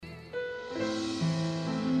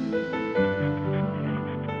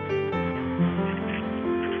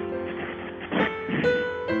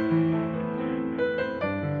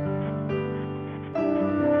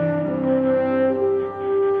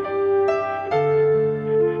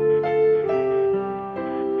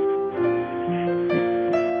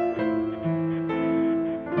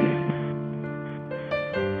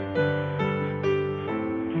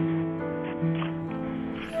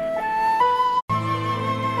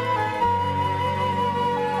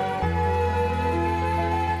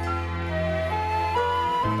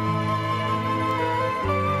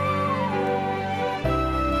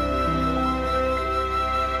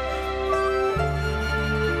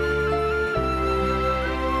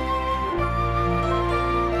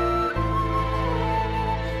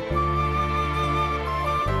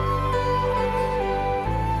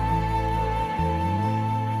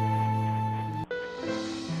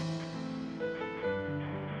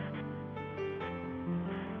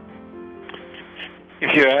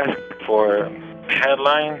If you ask for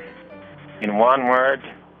headline in one word,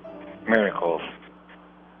 miracles.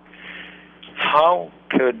 How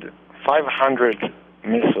could 500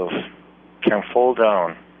 missiles can fall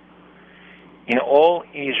down in all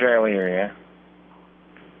Israel area,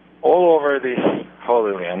 all over this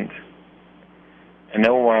Holy Land, and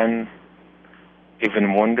no one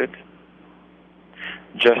even wounded?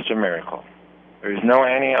 Just a miracle. There is no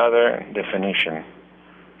any other definition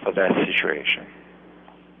for that situation.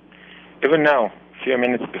 Even now, a few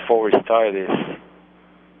minutes before we start this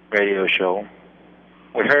radio show,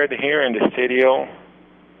 we heard here in the studio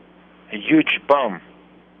a huge bomb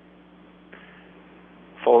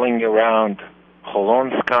falling around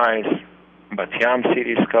Holon skies, Bat Yam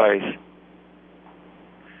city skies,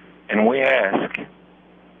 and we ask,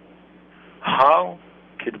 how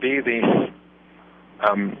could be this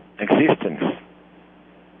existence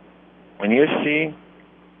when you see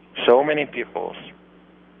so many people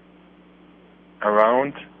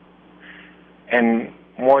around and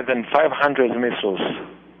more than 500 missiles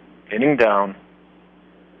hitting down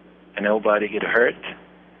and nobody get hurt?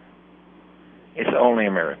 It's only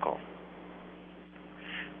a miracle.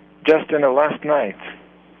 Just in the last night,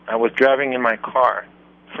 I was driving in my car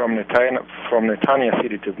from Netanya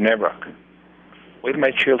city to Bnei Brak with my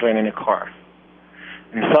children in a car,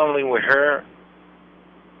 and suddenly we heard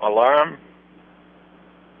alarm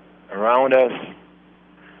around us,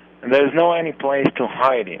 and there's no any place to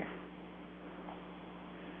hide in,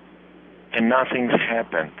 and nothing's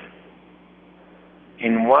happened.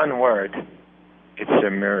 In one word, it's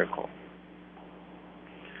a miracle.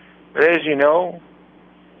 But as you know,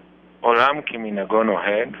 Olam kiminago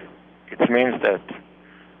noheg, it means that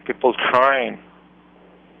people trying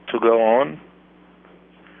to go on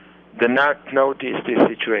do not notice this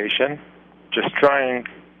situation, just trying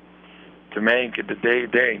to make the day,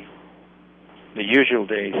 the usual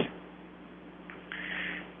days.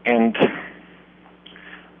 And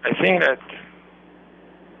I think that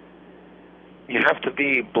you have to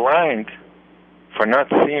be blind for not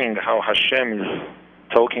seeing how Hashem is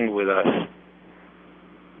talking with us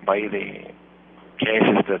by the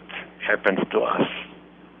cases that happened to us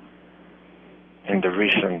in the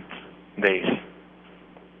recent days.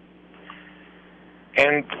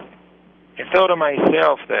 And I thought to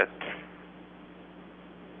myself that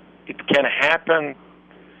it can happen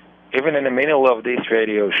even in the middle of this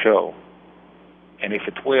radio show. And if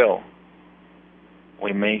it will,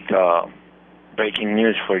 we make breaking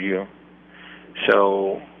news for you.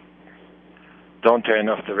 So don't turn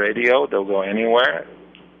off the radio. They'll go anywhere.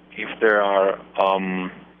 If there are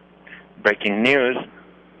breaking news,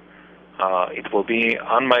 it will be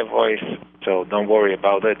on my voice, so don't worry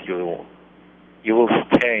about it. You will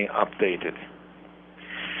stay updated.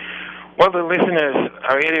 Well, the listeners,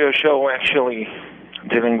 our radio show actually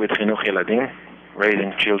dealing with chinuch yeladim,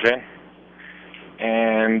 raising children.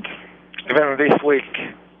 And even this week,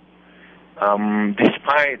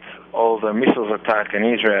 despite all the missiles attack in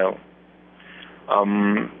Israel,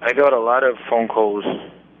 I got a lot of phone calls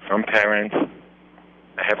from parents.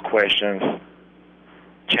 I have questions,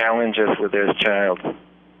 challenges with their child.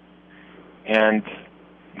 And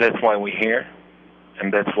that's why we're here,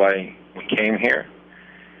 and that's why we came here.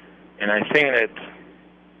 And I think that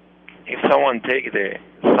if someone take the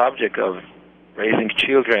subject of raising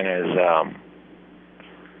children as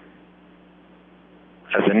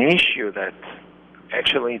an issue that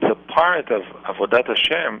actually it's a part of Avodat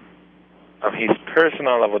Hashem, of his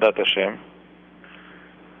personal Avodat Hashem,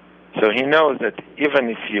 so he knows that even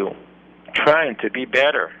if you trying to be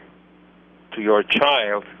better to your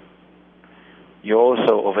child, you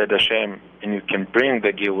also Oved Hashem, and you can bring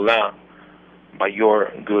the Geulah by your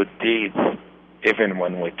good deeds, even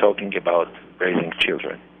when we're talking about raising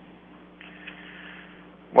children.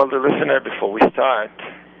 Well, the listener, before we start,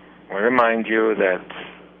 we remind you that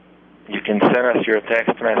you can send us your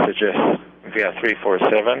text messages via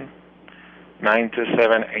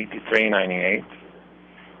 347-927-8398,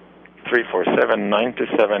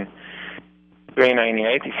 347-927-8398.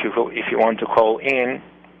 If you want to call in,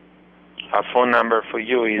 our phone number for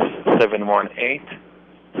you is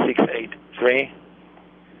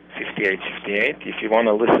 718-683-5858. If you want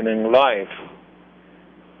to listen in live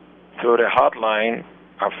through the hotline,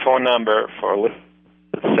 our phone number for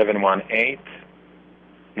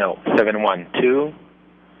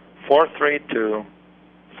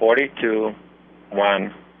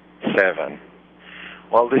 718-432-4217.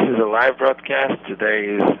 Well, this is a live broadcast.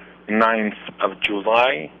 Today is 9th of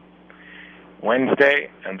July, Wednesday,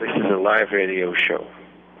 and this is a live radio show.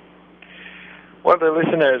 Well, the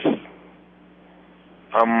listeners,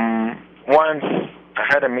 once I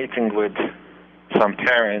had a meeting with some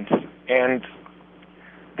parents, and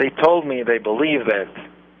they told me they believe that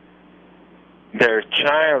their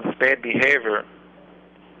child's bad behavior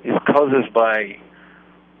is caused by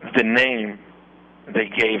the name they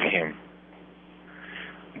gave him.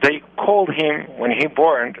 They called him, when he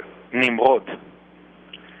born, Nimrod.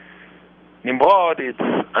 Nimrod is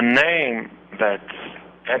a name that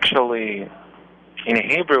actually, in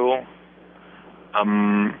Hebrew,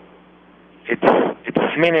 it's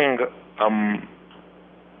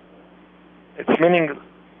meaning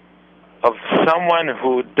of someone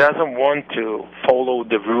who doesn't want to follow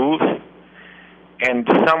the rules, and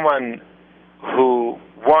someone who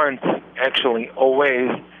wants actually always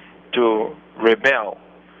to rebel.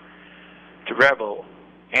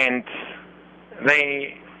 And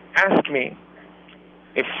they asked me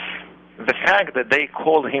if the fact that they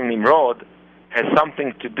called him Nimrod has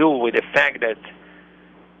something to do with the fact that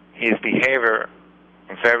his behavior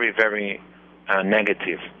very, very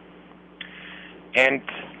negative. And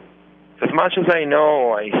as much as I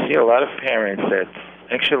know, I see a lot of parents that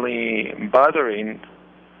actually bothered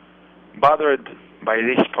by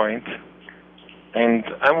this point, and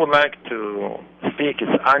I would like to speak.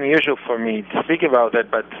 It's unusual for me to speak about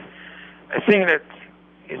that, but I think that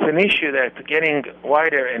it's an issue that's getting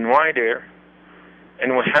wider and wider,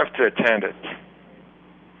 and we have to attend it.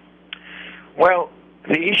 Well,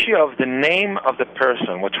 the issue of the name of the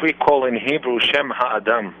person, what we call in Hebrew Shem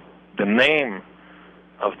HaAdam, the name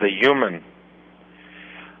of the human,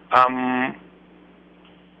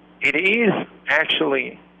 it is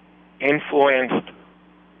actually influenced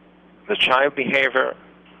the child behavior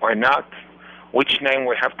or not, which name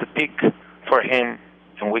we have to pick for him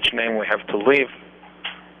and which name we have to leave.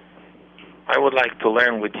 I would like to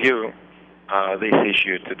learn with you this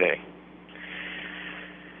issue today.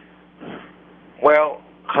 Well,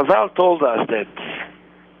 Chazal told us that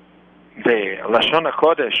the Lashon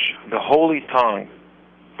HaKodesh, the holy tongue,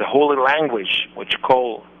 the holy language, which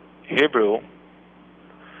call Hebrew,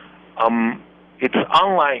 it's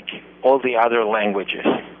unlike all the other languages.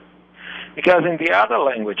 Because in the other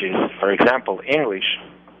languages, for example, English,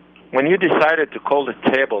 when you decided to call the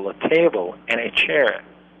table a table and a chair,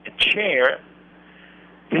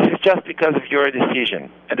 this is just because of your decision.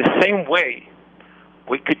 In the same way,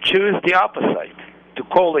 we could choose the opposite, to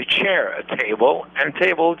call a chair a table and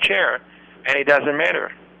table a chair, and it doesn't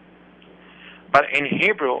matter. But in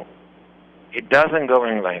Hebrew, it doesn't go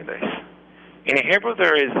in like this. In Hebrew,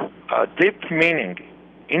 there is a deep meaning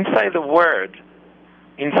inside the word,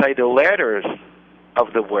 inside the letters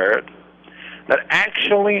of the word, that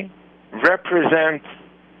actually represent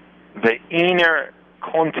the inner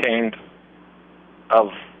content of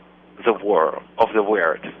the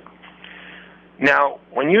word. Now,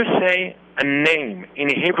 when you say a name, in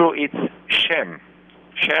Hebrew it's Shem.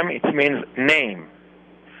 Shem, it means name.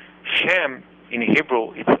 Shem, in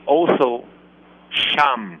Hebrew, it's also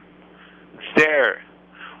Sham. There.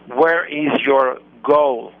 Where is your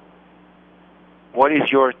goal? What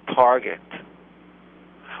is your target?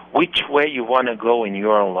 Which way you want to go in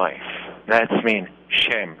your life? That's mean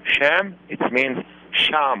Shem. Shem, it means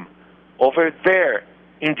Sham. Over there,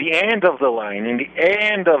 in the end of the line, in the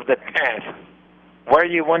end of the path, where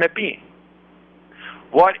you want to be.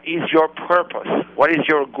 What is your purpose? What is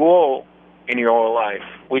your goal in your life?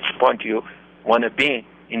 Which point you want to be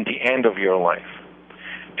in the end of your life?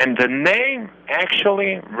 And the name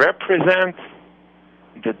actually represents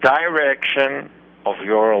the direction of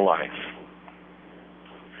your life.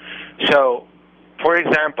 So, for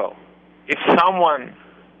example, if someone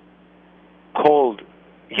called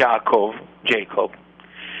Jacob,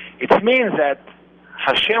 it means that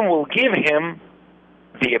Hashem will give him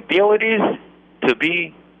the abilities to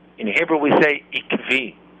be, in Hebrew we say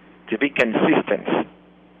ikvi, to be consistent.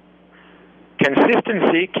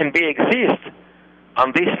 Consistency can exist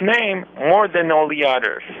on this name more than all the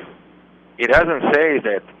others. It doesn't say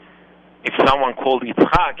that if someone called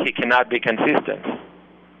Yitzchak, he cannot be consistent.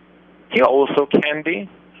 He also can be.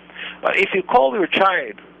 But if you call your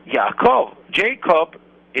child Jacob,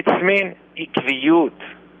 it means ikviyut,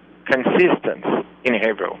 consistence in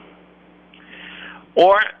Hebrew.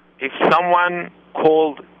 Or if someone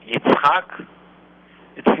called Yitzchak,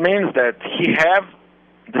 it means that he have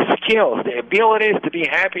the skills, the abilities to be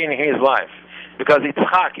happy in his life. Because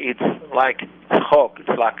Yitzchak, it's like tzchok,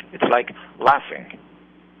 it's like laughing,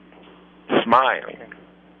 smiling.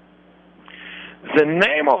 The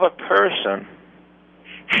name of a person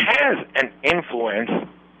has an influence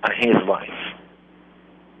on his life.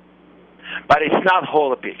 But it's not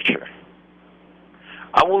whole picture.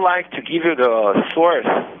 I would like to give you the source,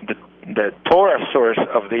 the Torah source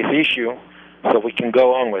of this issue, so we can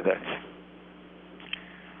go on with it.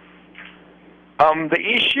 The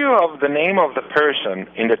issue of the name of the person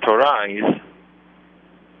in the Torah is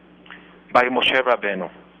by Moshe Rabbeinu.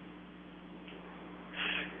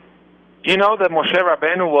 You know that Moshe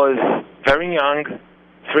Rabbeinu was very young,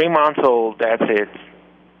 3 months old, that's it.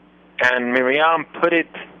 And Miriam put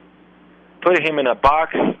him in a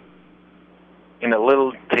box, in a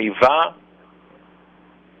little teva,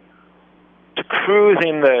 to cruise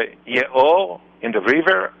in the Ye'or, in the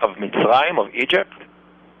river of Mitzrayim, of Egypt.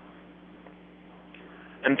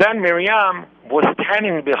 And then Miriam was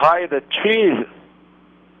standing behind the trees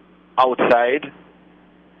outside,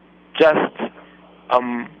 just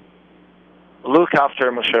look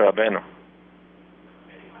after Moshe Rabbeinu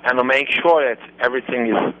and to make sure that everything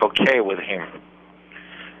is okay with him.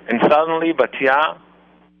 And suddenly Batya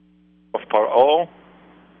of Paro,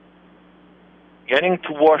 getting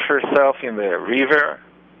to wash herself in the river,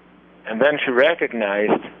 and then she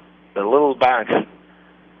recognized the little box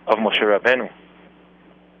of Moshe Rabbeinu.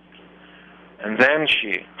 And then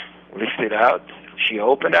she lifted out, she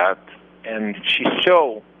opened out, and she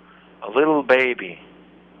saw a little baby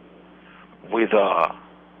with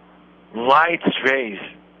light rays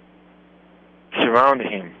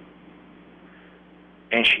surrounding him.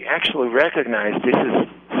 And she actually recognized this is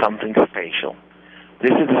something special.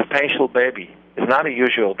 This is a special baby. It's not a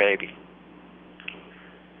usual baby.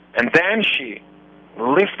 And then she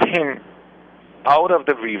lifted him out of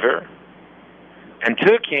the river and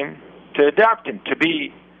took him to adopt him, to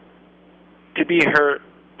be her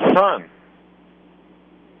son.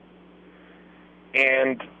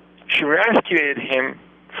 And she rescued him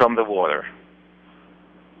from the water.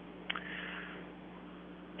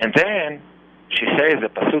 And then she says, the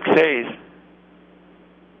pasuk says,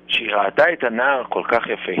 she ראתה את הנער כל כך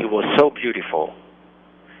יפה, he was so beautiful.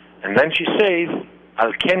 And then she says,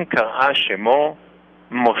 על כן קראה שמו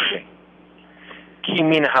משה, כי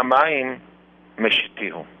מן המים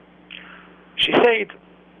משיתיהו. She said,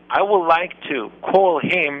 I would like to call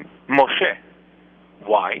him Moshe.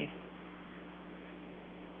 Why?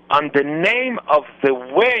 On the name of the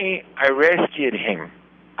way I rescued him.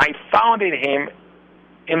 I found him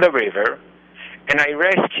in the river, and I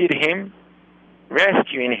rescued him.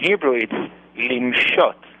 Rescue in Hebrew, it's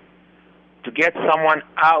limshot, to get someone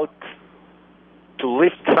out, to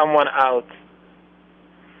lift someone out.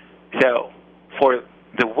 So, for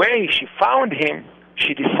the way she found him,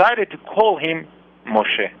 she decided to call him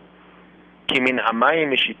Moshe. Ki min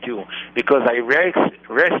hamayim mishitu, because I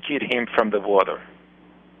rescued him from the water.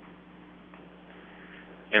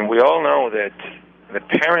 And we all know that the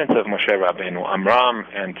parents of Moshe Rabbeinu, Avraham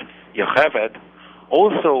and Yocheved,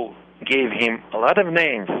 also gave him a lot of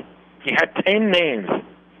names. He had 10 names.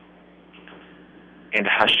 And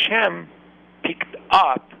Hashem picked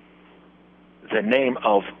up the name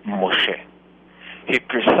of Moshe. He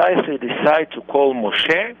precisely decided to call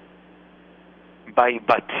Moshe by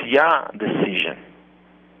Batya decision.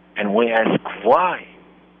 And we ask why?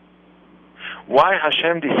 Why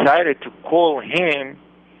Hashem decided to call him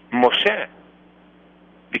Moshe?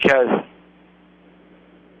 Because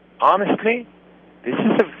honestly, this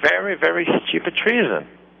is a very, very stupid reason.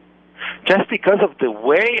 Just because of the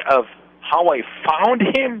way of how I found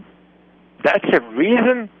him, that's a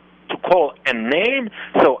reason to call a name?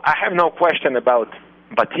 So I have no question about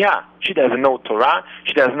Batya. She doesn't know Torah.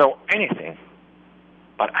 She doesn't know anything.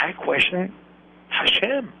 But I question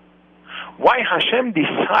Hashem. Why Hashem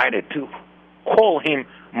decided to call him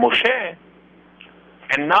Moshe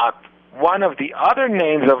and not one of the other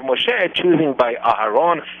names of Moshe, choosing by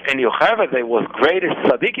Aharon and Yocheved, they was greatest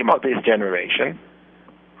tzaddikim of this generation.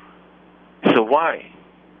 So why?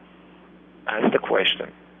 That's the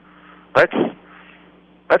question. Let's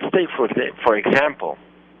take for example,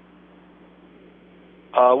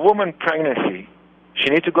 a woman pregnancy. She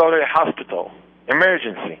needs to go to the hospital,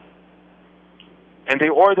 emergency, and they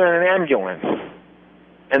order an ambulance,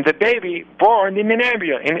 and the baby born in an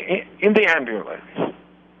ambulance, in the ambulance.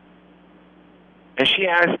 And she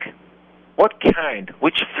asked, what kind,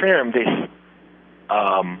 which firm this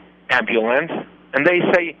ambulance? And they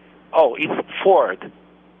say, oh, it's Ford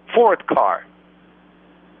car.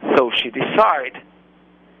 So she decided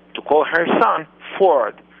to call her son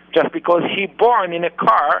Ford, just because he born in a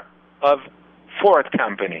car of Ford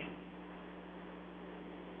company.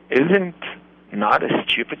 Isn't not a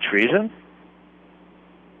stupid reason?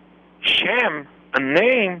 Shem, a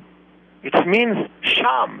name, it means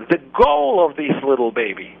Sham, the goal of this little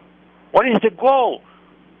baby. What is the goal?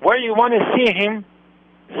 Where you want to see him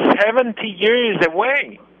 70 years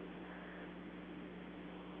away.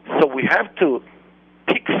 So we have to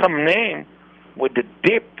pick some name with the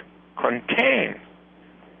deep contain.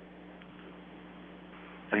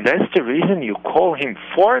 And that's the reason you call him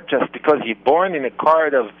Ford, just because he's born in a car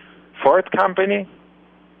of Ford company?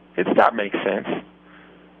 It does not make sense.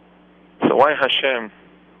 So why Hashem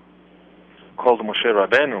called Moshe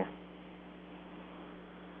Rabbeinu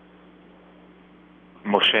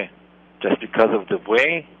Moshe? Just because of the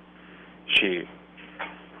way she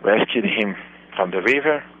rescued him from the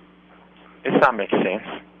river? It does not make sense.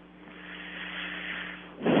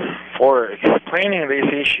 For explaining this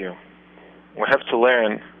issue, we have to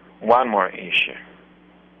learn one more issue.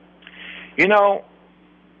 You know,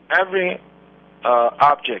 every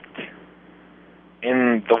object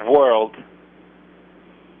in the world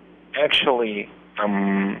actually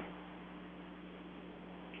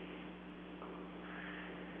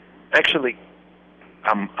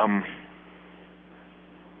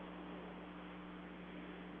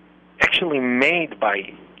made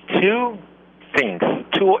by two things,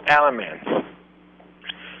 two elements.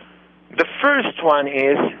 The first one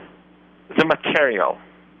is the material,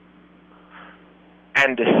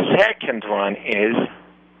 and the second one is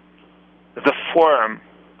the form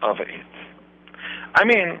of it. I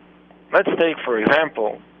mean, let's take, for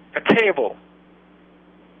example, a table.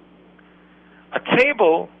 A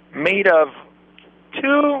table made of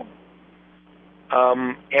two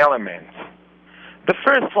elements. The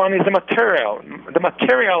first one is the material. The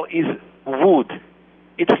material is wood.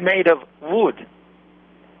 It's made of wood.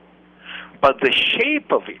 But the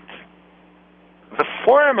shape of it, the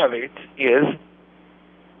form of it, is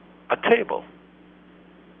a table.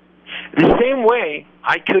 The same way,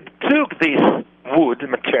 I could take this wood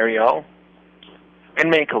material and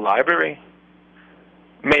make a library.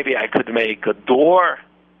 Maybe I could make a door.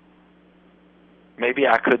 Maybe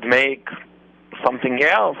I could make something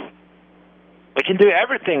else. We can do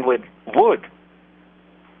everything with wood.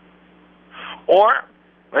 Or,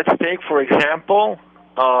 let's take, for example,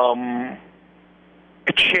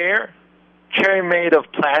 a chair made of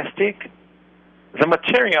plastic. The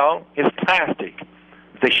material is plastic.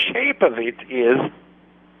 The shape of it is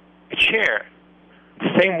a chair.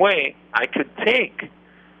 The same way, I could take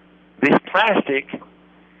this plastic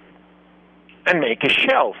and make a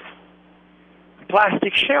shelf, a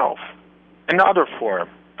plastic shelf, another form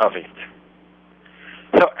of it.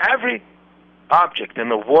 So every object in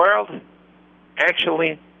the world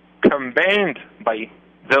actually combined by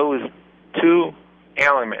those two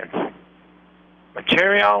elements,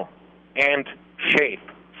 material and shape,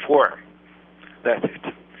 form. That's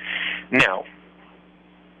it. Now,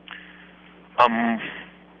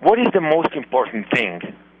 what is the most important thing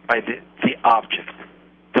by the object?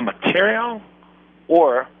 The material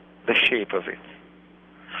or the shape of it?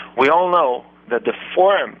 We all know that the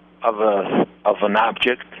form of an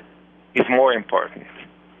object is more important.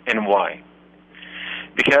 And why?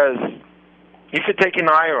 Because if you take an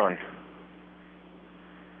iron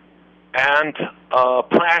and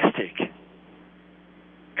plastic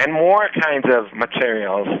and more kinds of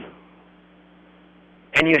materials,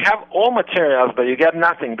 and you have all materials, but you got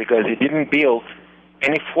nothing because you didn't build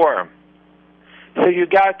any form. So you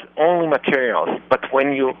got only materials. But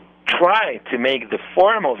when you try to make the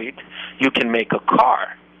form of it, you can make a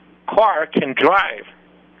car. Car can drive.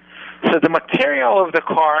 So the material of the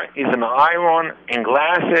car is an iron and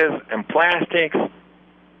glasses and plastics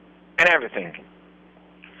and everything.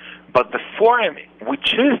 But the form we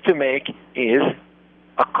choose to make is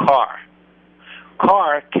a car.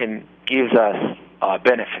 Car can give us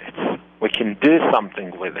benefits. We can do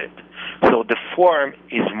something with it. So the form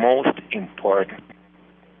is most important.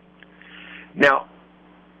 Now,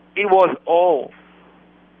 it was all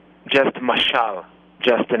just mashal,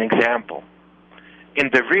 just an example. In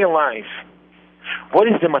the real life, what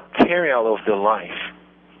is the material of the life?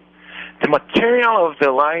 The material of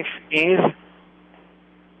the life is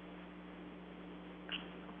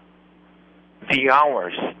the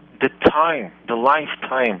hours, the time, the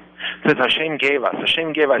lifetime that Hashem gave us.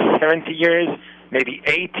 Hashem gave us 70 years, maybe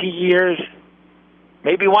 80 years,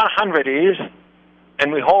 maybe 100 years,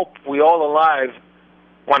 and we hope we all alive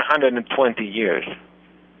 120 years.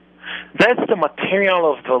 That's the material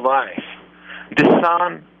of the life. The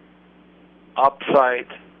sun upside,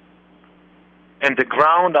 and the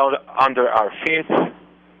ground under our feet,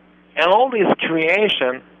 and all this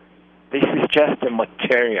creation, this is just a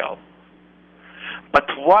material. But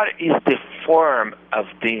what is the form of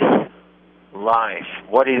this life?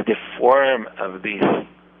 What is the form of this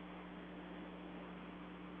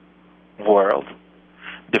world?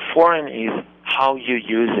 The form is how you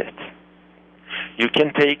use it. You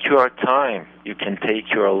can take your time, you can take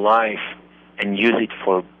your life and use it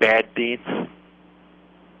for bad deeds.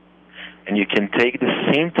 And you can take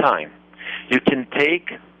the same time, you can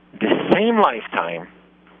take the same lifetime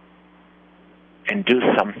and do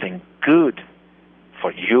something good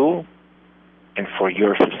for you and for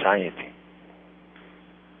your society.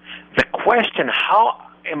 The question, how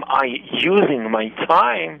am I using my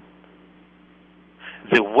time?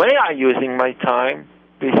 The way I'm using my time,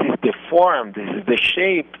 this is the form, this is the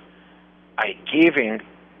shape I'm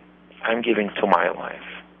giving to my life.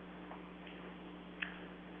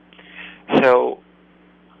 So,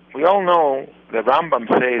 we all know the Rambam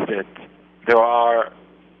says that there are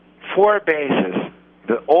 4 bases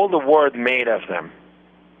that all the world made of them.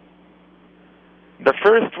 The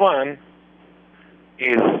first one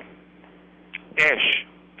is Esh.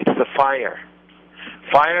 It's the fire.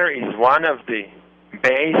 Fire is one of the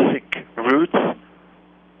basic roots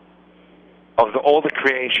of all the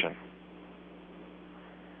creation.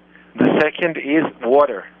 The second is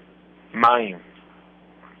water, Mayim.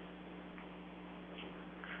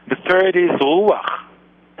 The third is Ruach.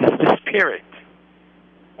 This is the spirit,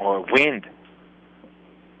 or wind.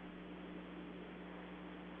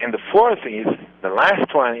 And the fourth is, the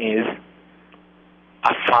last one is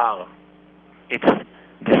Afar. It's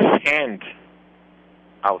the sand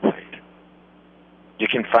outside. You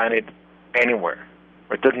can find it anywhere.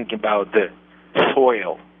 We're talking about the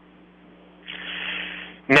soil.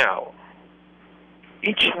 Now,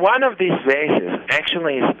 each one of these vases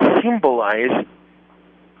actually symbolize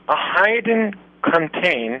a hidden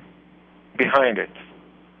contain behind it.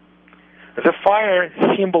 The fire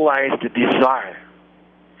symbolizes the desire,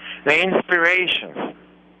 the inspirations,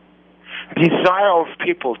 desire of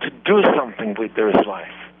people to do something with their life.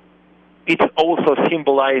 It also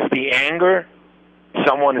symbolizes the anger.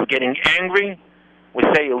 Someone is getting angry. We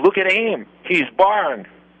say, look at him, he's burned.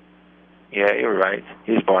 Yeah, you're right,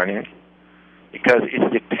 he's burning. Because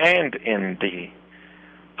it depends in the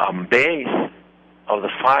base of the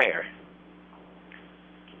fire.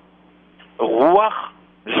 Ruach,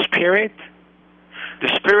 the spirit. The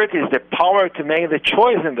spirit is the power to make the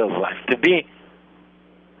choice in those life, to be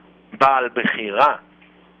Baal Bechira.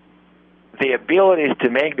 The ability is to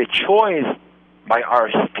make the choice by our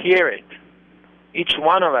spirit. Each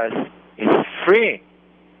one of us is free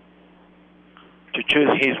to choose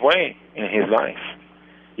his way in his life.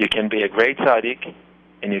 You can be a great tzaddik,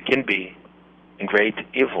 and you can be a great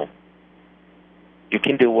evil. You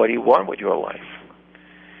can do what you want with your life.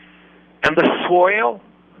 And the soil,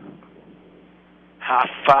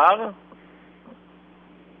 Hafar,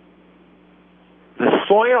 the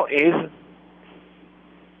soil is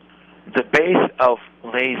the base of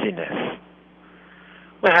laziness.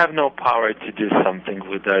 We have no power to do something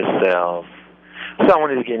with ourselves.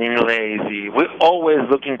 Someone is getting lazy. We're always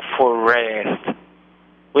looking for rest.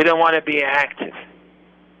 We don't want to be active.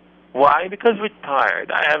 Why? Because we're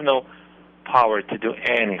tired. I have no power to do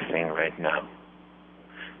anything right now.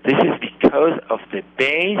 This is because of the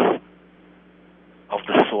base of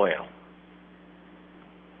the soil.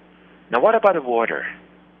 Now what about water?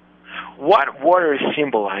 What water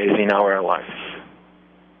symbolizes in our life?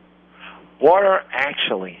 Water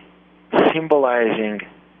actually symbolizing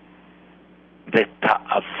the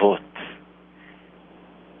ta'avot.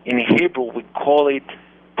 In Hebrew we call it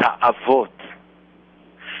ta'avot.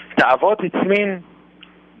 Ta'avot, it means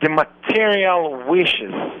the material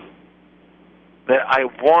wishes that I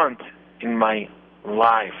want in my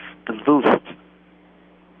life, the lust.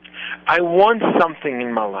 I want something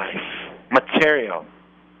in my life, material.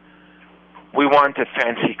 We want a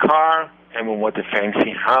fancy car, and we want a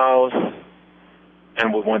fancy house,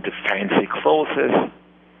 and we want the fancy clothes.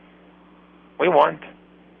 We want.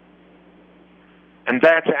 And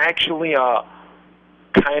that's actually a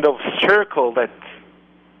kind of circle that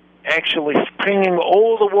actually springing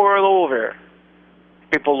all the world over.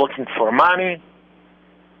 People looking for money,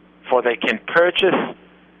 for they can purchase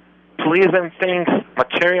pleasant things,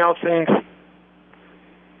 material things.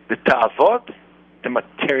 The ta'avot, the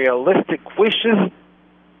materialistic wishes,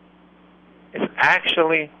 is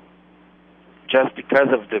actually just because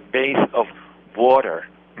of the base of water,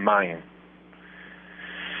 mayim.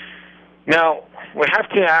 Now, we have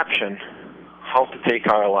two options how to take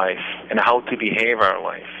our life and how to behave our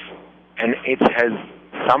life. And it has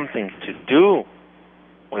something to do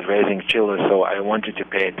with raising children, so I want you to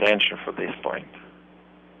pay attention for this point.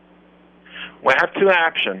 We have two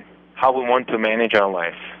options how we want to manage our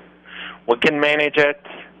life. We can manage it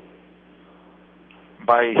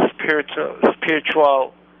by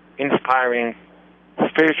spiritual inspiring,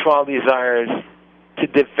 spiritual desires to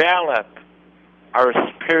develop our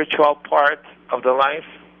spiritual part of the life,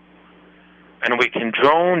 and we can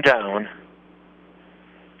drone down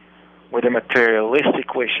with the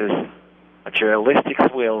materialistic wishes, materialistic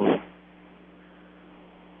wills,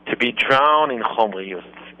 to be drowned in chomriyut,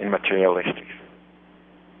 in materialistic.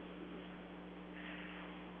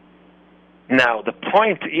 Now, the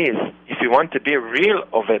point is, if you want to be a real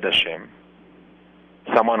Oved Hashem,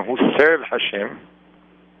 someone who serves Hashem,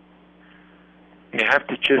 you have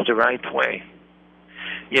to choose the right way.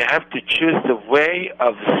 You have to choose the way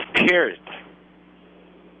of spirit.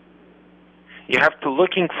 You have to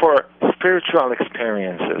looking for spiritual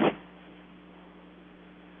experiences.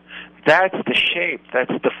 That's the shape,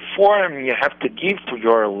 that's the form you have to give to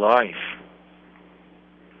your life.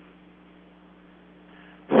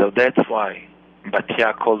 So that's why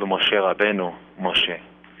Batya called Moshe Rabbeinu Moshe.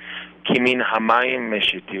 Ki min hamayim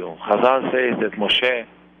meshitiu. Chazal says that Moshe,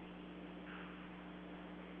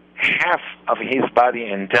 half of his body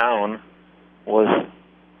and down was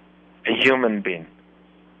a human being.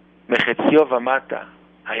 Mechetzio v'mata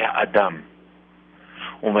haya Adam.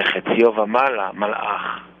 Umechetzio v'mala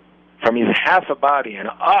malach. From his half a body and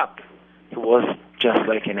up, he was just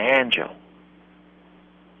like an angel.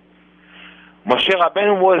 Moshe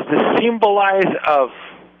Rabbeinu was the symbolize of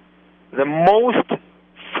the most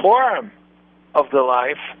form of the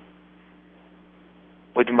life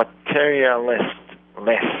with materialist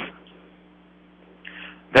less.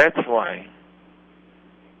 That's why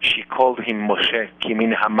she called him Moshe, Ki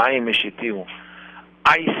min hamayim meshitiu.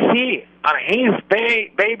 I see on his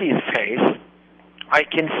baby's face, I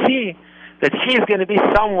can see that he's going to be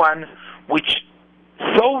someone which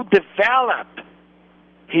so developed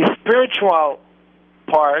his spiritual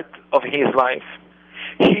part of his life.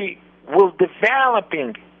 He will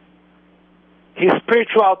developing his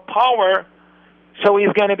spiritual power, so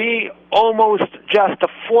he's going to be almost just a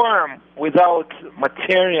form without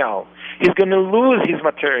material. He's going to lose his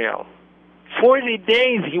material. 40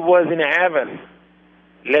 days he was in heaven.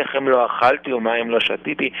 Lechem lo achalti umayim lo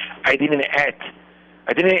shatiti. I didn't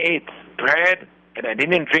eat bread and I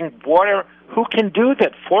didn't drink water. Who can do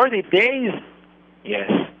that? 40 days?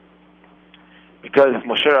 Yes. Because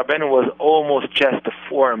Moshe Rabbeinu was almost just a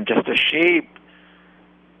form, just a shape,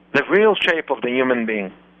 the real shape of the human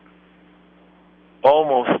being.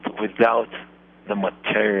 Almost without the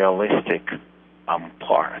materialistic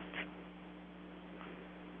part.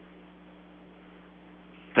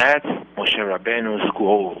 That's Moshe Rabbeinu's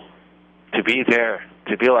goal. To be there,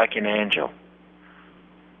 to be like an angel.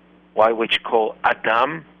 Why we call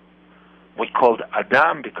Adam? We called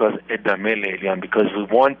Adam because because we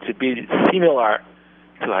want to be similar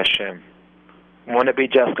to Hashem. We want to be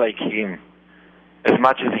just like Him. As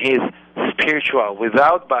much as He is spiritual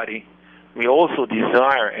without body, we also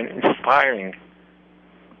desire and inspiring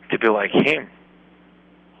to be like Him.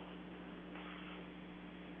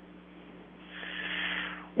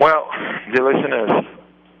 Well, dear listeners,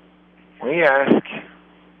 we ask,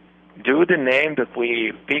 do the name that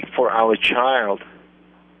we pick for our child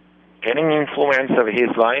getting influence of his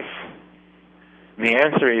life? The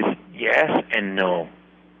answer is yes and no.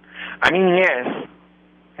 I mean, yes,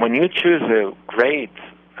 when you choose a great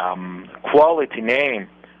quality name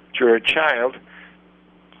to your child,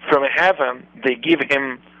 from heaven they give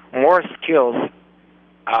him more skills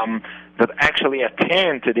that actually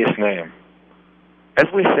attend to this name. As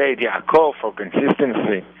we say, Yaakov for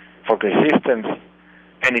consistency, for persistence,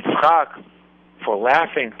 and Yitzchak for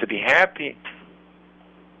laughing, to be happy,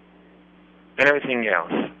 and everything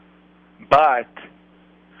else. But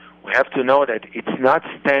we have to know that it's not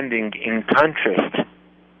standing in contrast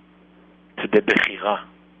to the Bechira,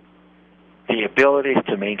 the ability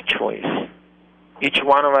to make choice. Each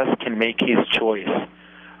one of us can make his choice.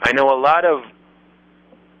 I know a lot of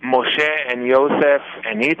Moshe and Yosef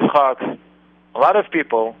and Yitzchak, a lot of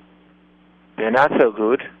people, they're not so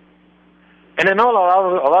good. And I know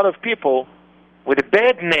a lot of people with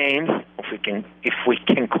bad names, if we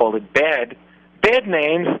can call it bad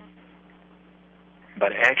names,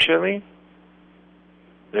 but actually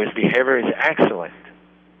their behavior is excellent.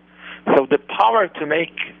 So the power to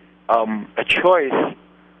make a choice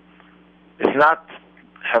is not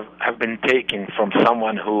have been taken from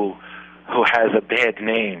someone who has a bad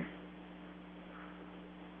name.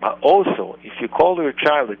 But also, if you call your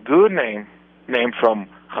child a good name from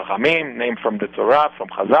Chachamim, name from the Torah, from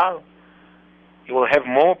Chazal, he will have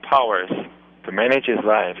more powers to manage his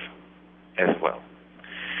life as well.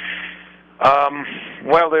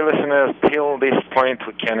 Well, dear listeners, till this point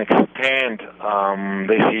we can expand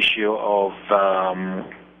this issue of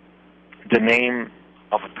the name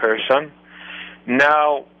of a person.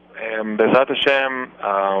 Now, Bezat Hashem,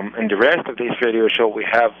 in the rest of this radio show, we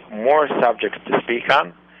have more subjects to speak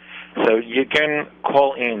on. So you can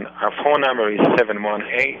call in. Our phone number is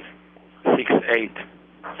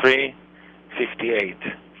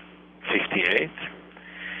 718-683-5858.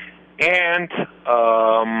 And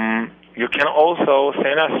you can also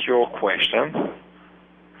send us your questions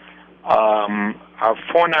Our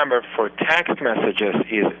phone number for text messages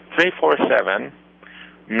is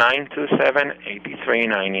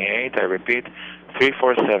 347-927-8398. I repeat,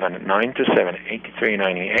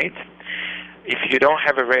 347-927-8398. If you don't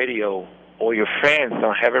have a radio, or your friends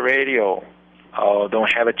don't have a radio, or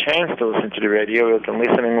don't have a chance to listen to the radio, you can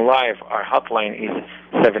listen in live. Our hotline is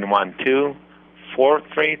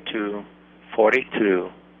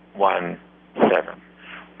 712-432-4217.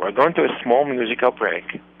 We're going to a small musical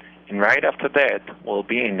break, and right after that, we'll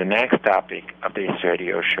be in the next topic of this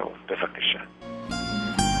radio show. בבקשה.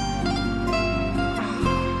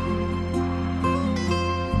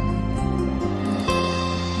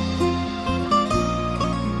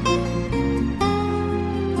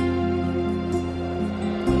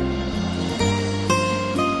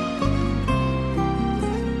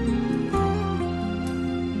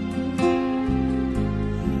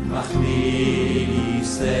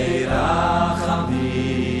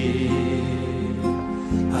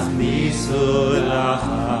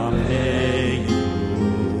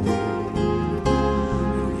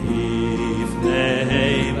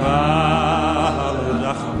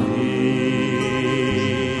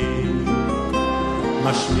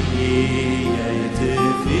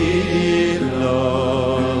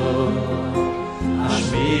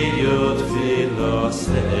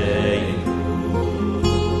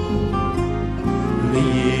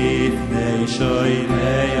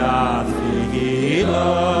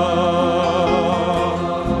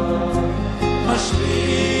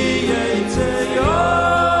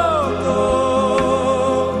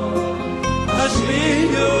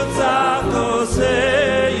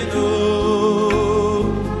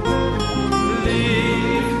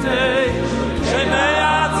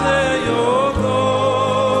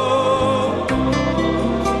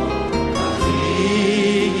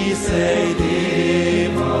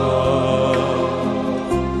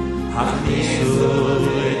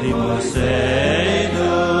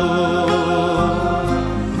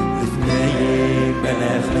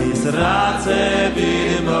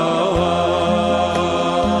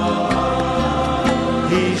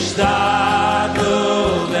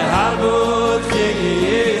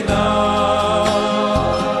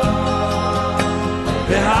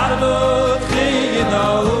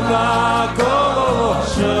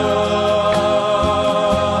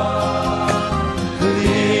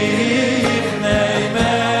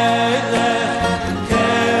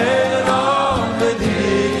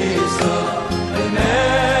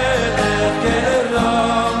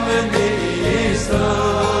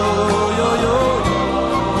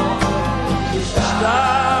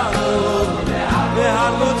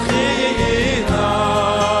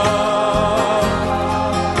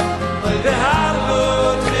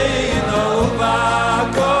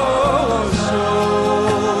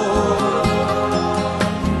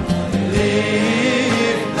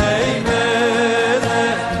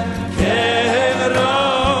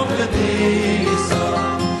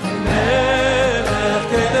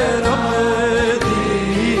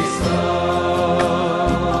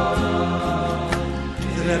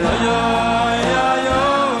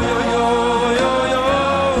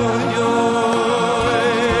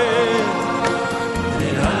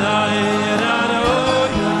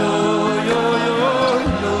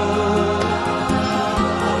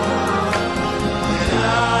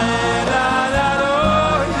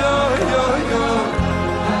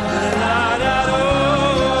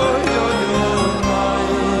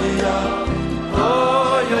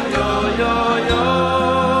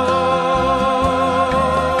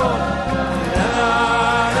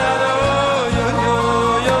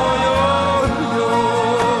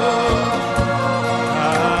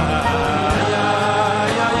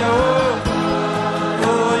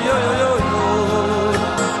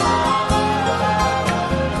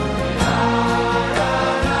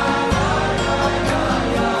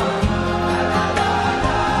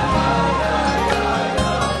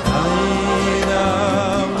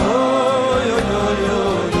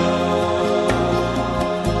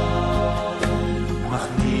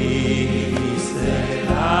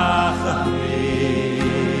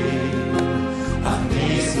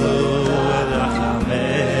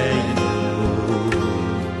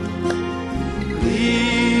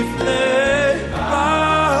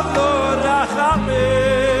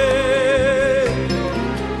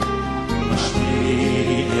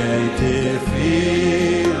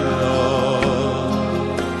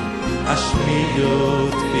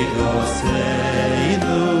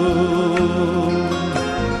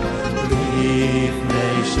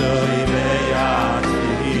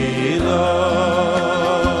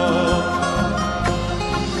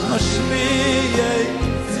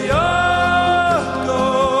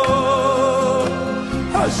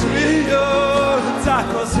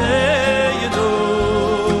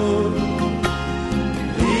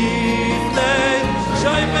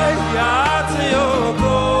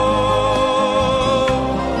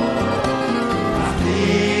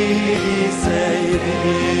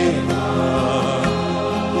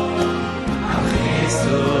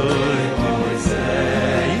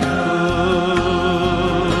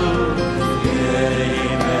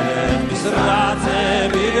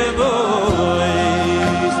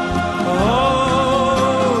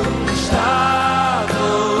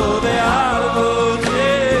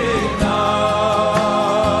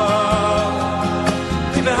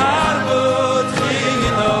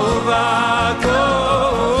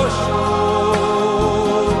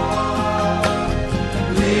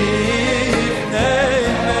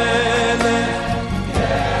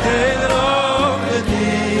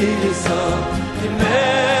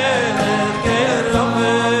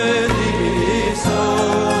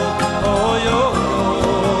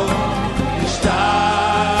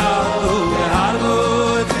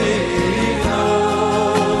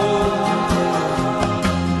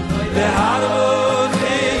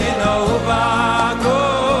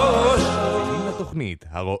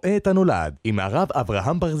 הרואה את הנולד עם הרב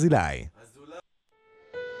אברהם ברזילאי.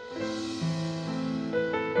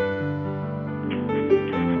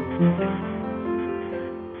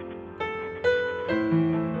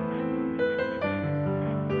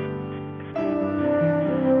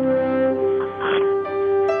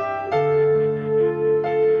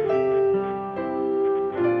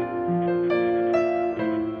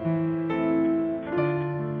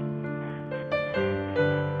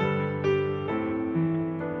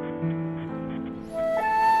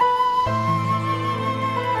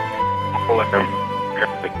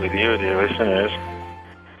 With you, dear listeners,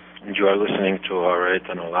 you are listening to Hare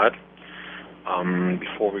Tanolad.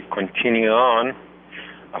 Before we continue on,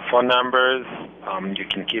 our phone numbers, you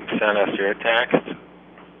can keep sending us your text,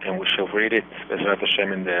 and we shall read it Bezrat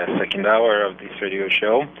Hashem in the second hour of this radio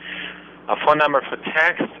show. Our phone number for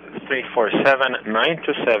text is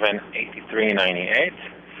 347-927-8398,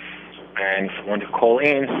 and if you want to call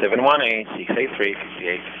in,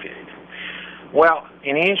 718-683-5858. Well,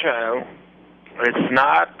 in Israel, it's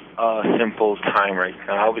not a simple time right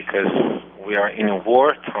now because we are in a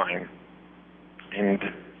war time. And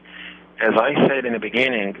as I said in the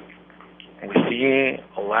beginning, we see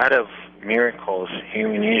a lot of miracles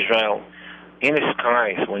here in Israel in the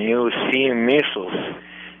skies when you see missiles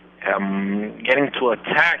getting to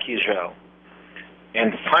attack Israel.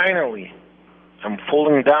 And finally,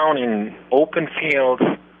 falling down in open fields,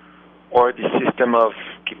 or the system of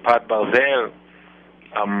Kippat Barzel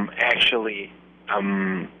actually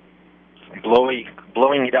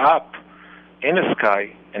blowing it up in the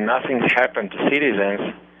sky, and nothing's happened to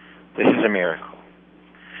citizens. This is a miracle.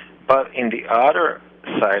 But in the other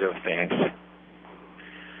side of things,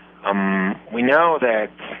 we know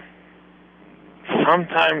that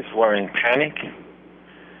sometimes we're in panic,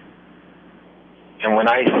 and when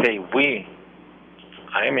I say we,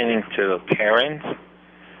 I'm meaning to parents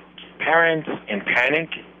in panic,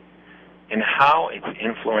 and how it's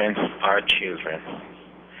influenced our children.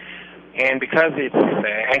 And because it's an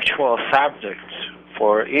actual subject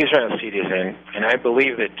for Israel citizens, and I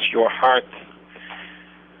believe that your heart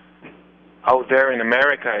out there in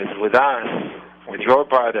America is with us, with your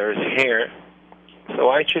brothers here, so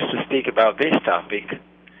I choose to speak about this topic,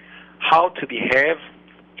 how to behave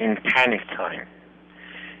in panic time.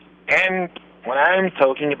 And when I'm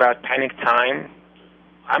talking about panic time,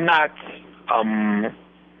 I'm not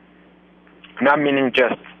meaning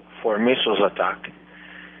just for missiles attack.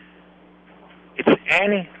 It's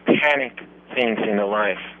any panic things in the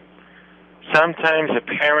life. Sometimes a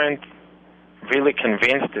parent really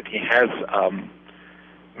convinced that he has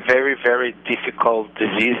very, very difficult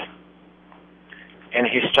disease, and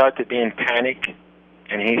he started to be in panic,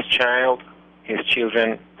 and his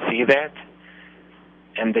children see that,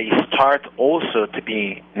 and they start also to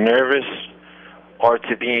be nervous or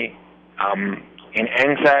to be in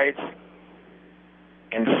anxiety.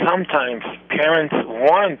 And sometimes parents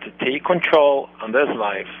want to take control on this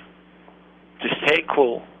life, to stay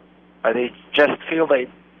cool, but they just feel they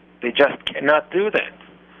just cannot do that.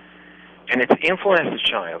 And it influences the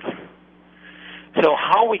child. So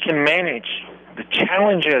how we can manage the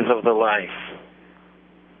challenges of the life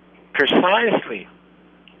precisely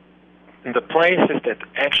in the places that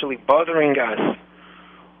actually bothering us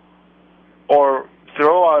or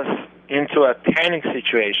throw us into a panic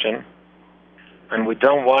situation, and we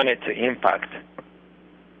don't want it to impact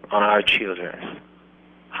on our children.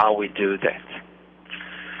 How we do that?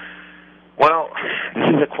 Well, this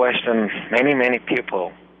is a question many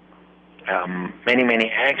people,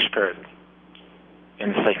 many experts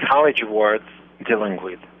in the psychology world dealing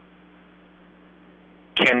with.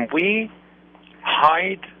 Can we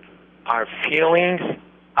hide our feelings,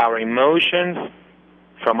 our emotions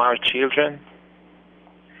from our children?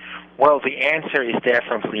 Well, the answer is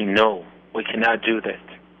definitely no. we cannot do that.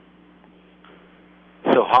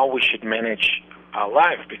 So how we should manage our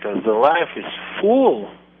life? Because the life is full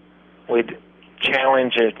with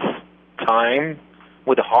challenges, time,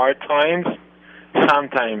 with hard times.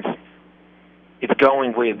 Sometimes it's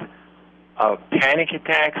going with panic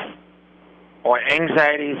attacks or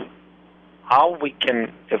anxieties. How we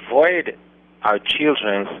can avoid our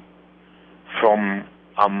children from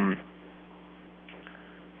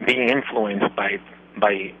being influenced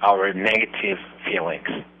by our negative feelings?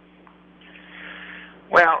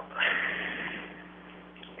 Well,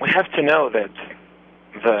 we have to know that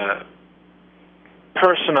the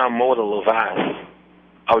personal model of us,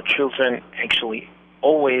 our children actually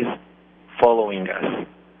always following us.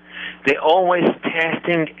 They're always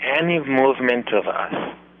testing any movement of us.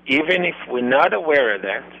 Even if we're not aware of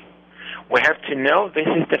that, we have to know this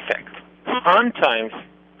is the fact. Sometimes,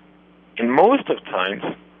 and most of times,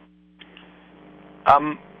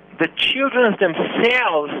 the children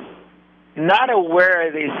themselves not aware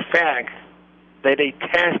of this fact that they're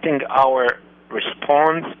testing our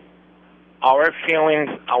response, our feelings,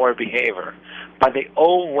 our behavior. But they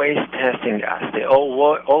always testing us. They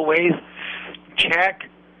always check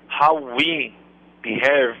how we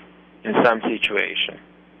behave in some situation.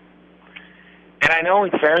 And I know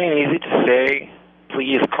it's very easy to say,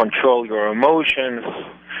 please control your emotions,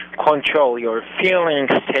 control your feelings,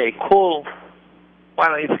 stay cool.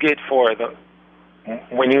 Well, it's good for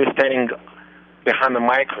when you're standing behind the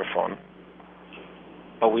microphone.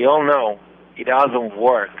 But we all know it doesn't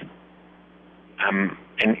work. And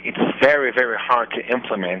it's very, very hard to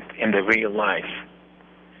implement in the real life.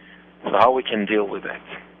 So how we can deal with that?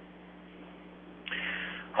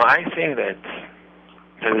 Well, I think that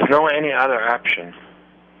there is no any other option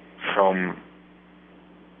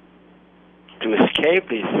to escape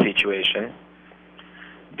this situation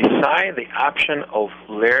beside the option of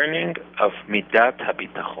learning of midat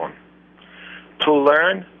habitachon, to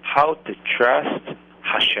learn how to trust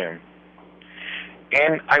Hashem.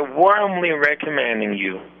 And I warmly recommend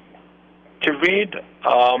you to read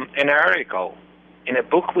an article in a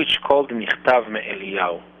book which is called Michtav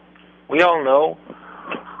Me'Eliyahu. We all know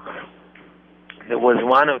there was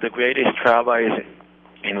one of the greatest rabbis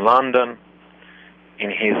in London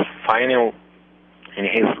in his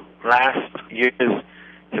last years.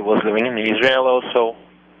 He was living in Israel also.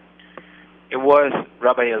 It was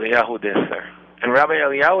Rabbi Eliyahu Dessler. And Rabbi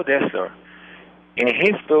Eliyahu Dessler, in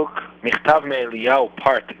his book, Michtav Me'Eliyahu,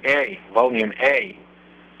 Part A, Volume A,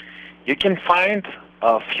 you can find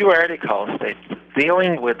a few articles that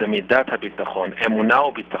dealing with the Midat HaBitachon,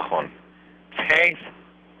 Emunah Bitachon, faith,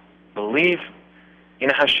 believe in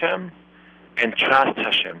Hashem, and trust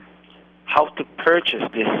Hashem. How to purchase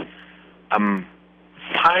this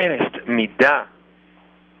finest midah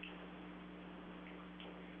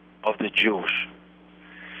of the Jewish.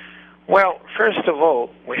 Well, first of all,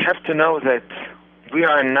 we have to know that we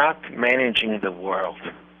are not managing the world.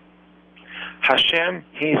 Hashem,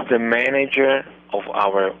 He is the manager of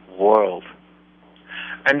our world.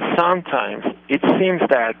 And sometimes it seems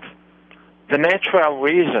that the natural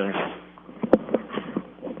reasons,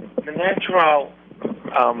 the natural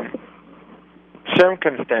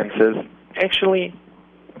circumstances, actually,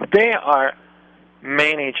 they are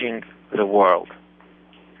managing the world.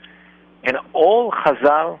 And all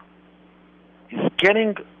Chazal is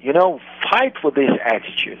getting, fight with this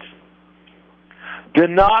attitude. Do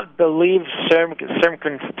not believe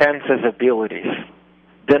circumstances' abilities.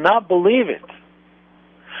 Do not believe it.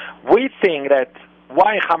 We think that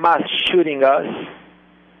why Hamas shooting us?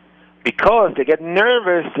 Because they get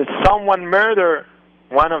nervous that someone murdered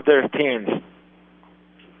one of their teams.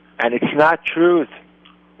 And it's not truth.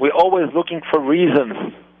 We're always looking for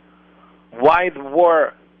reasons why the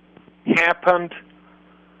war happened,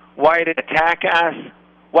 why they attack us,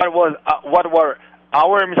 what were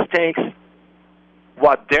our mistakes,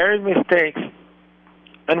 what their mistakes,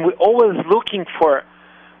 and we're always looking for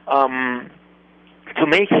to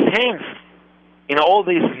make sense in all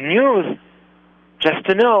these news, just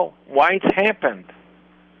to know why it's happened,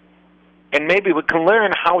 and maybe we can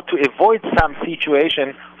learn how to avoid some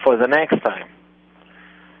situation for the next time.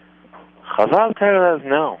 Chazal tells us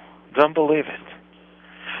no, don't believe it.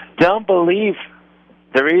 Don't believe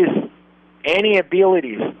there is any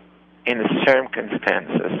abilities in the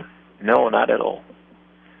circumstances. No, not at all.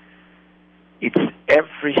 It's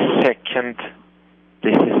every second,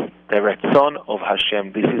 this is the Ratzon of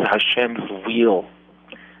Hashem. This is Hashem's will.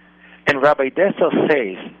 And Rabbi Dessel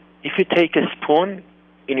says, if you take a spoon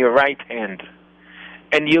in your right hand,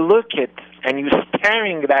 and you look at, and you're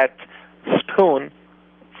staring that spoon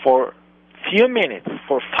for few minutes,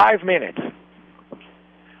 for 5 minutes,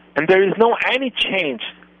 and there is no any change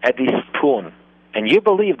at this spoon, and you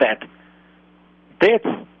believe that this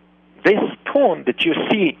spoon that you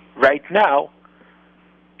see right now,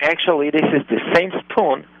 actually this is the same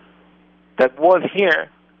spoon that was here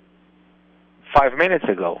 5 minutes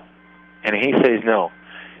ago. And he says no.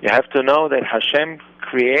 You have to know that Hashem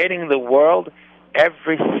creating the world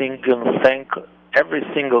every single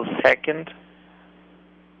second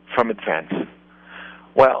from advance.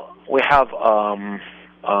 Well, we have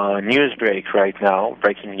a news break right now,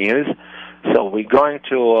 breaking news. So we're going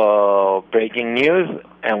to breaking news,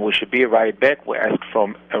 and we should be right back. We asked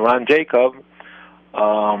from Eran Jacob.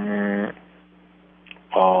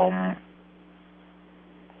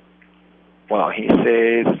 Well, he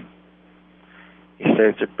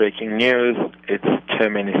says the breaking news. It's 2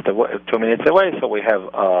 minutes away, so we have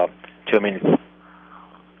 2 minutes.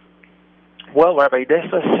 Well, Rabbi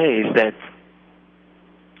Dessler says that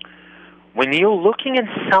when you're looking at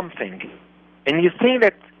something and you think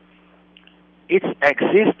that its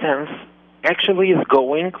existence actually is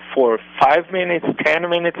going for 5 minutes, 10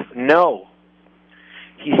 minutes, no.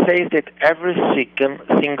 He says that every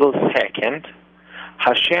single second,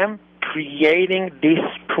 Hashem creating this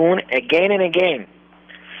spoon again and again.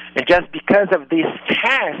 And just because of this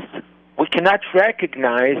test, we cannot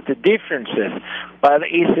recognize the differences, but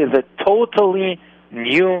it is a totally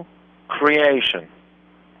new creation.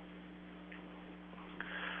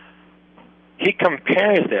 He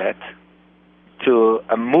compares that to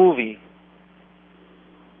a movie.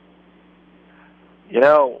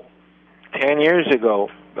 10 years ago,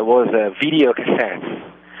 there was a video cassettes.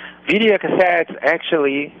 Video cassettes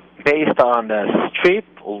actually based on a strip,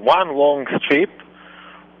 one long strip,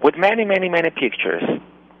 with many, many, many pictures.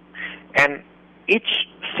 And each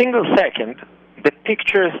single second, the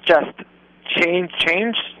pictures just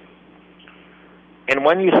change. And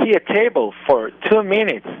when you see a table for 2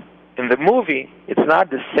 minutes in the movie, it's not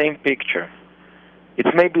the same picture.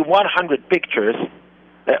 It's maybe 100 pictures.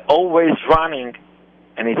 They're always running,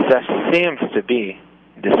 and it just seems to be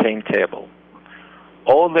the same table.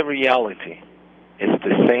 All the reality is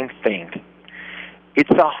the same thing.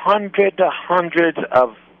 It's hundreds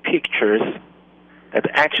of pictures that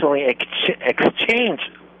actually exchange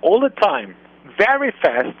all the time, very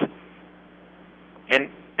fast, and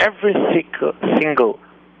every single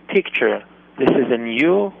picture, this is a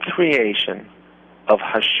new creation of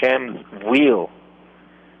Hashem's will.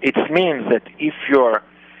 It means that if your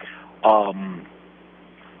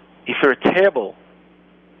table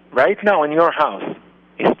right now in your house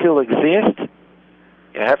it still exists,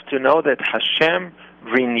 you have to know that Hashem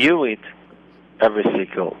renew it every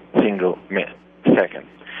single second.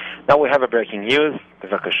 Now we have a breaking news.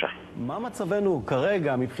 בבקשה. מה מצבנו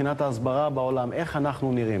כרגע מבחינת ההסברה בעולם? איך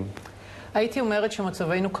אנחנו נראים? הייתי אומרת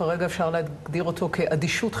שמצבנו כרגע אפשר להגדיר אותו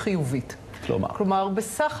כאדישות חיובית. כלומר,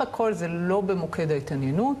 בסך הכל זה לא במוקד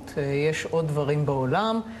ההתעניינות, יש עוד דברים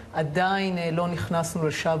בעולם, עדיין לא נכנסנו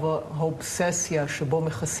לשלב האובססיה שבו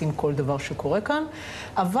מכסים כל דבר שקורה כאן,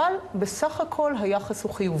 אבל בסך הכל היחס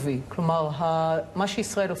הוא חיובי. כלומר, מה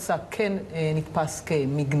שישראל עושה כן נתפס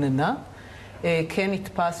כמגננה, כן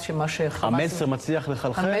נתפס שמה שחמאס... המסר מצליח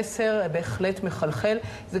לחלחל? המסר בהחלט מחלחל.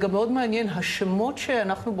 זה גם מאוד מעניין, השמות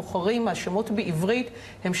שאנחנו בוחרים, השמות בעברית,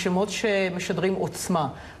 הם שמות שמשדרים עוצמה.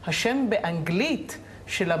 השם באנגלית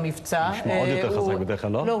של המבצע... נשמע עוד יותר חזק בדרך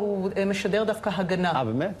כלל, לא? לא, הוא משדר דווקא הגנה.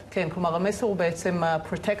 באמת? כן, כלומר המסר הוא בעצם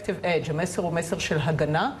protective edge, המסר הוא מסר של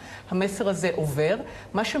הגנה, המסר הזה עובר.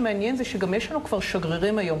 מה שמעניין זה שגם יש לנו כבר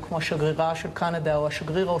שגרירים היום, כמו השגרירה של קנדה או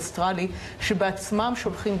השגריר האוסטרלי, שבעצמם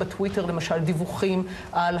שולחים בטוויטר למשל דיווחים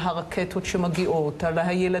על הרקטות שמגיעות, על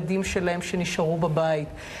הילדים שלהם שנשארו בבית.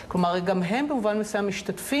 כלומר, גם הם במובן מסוים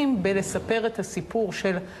משתתפים בלספר את הסיפור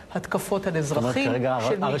של התקפות על אזרחים, של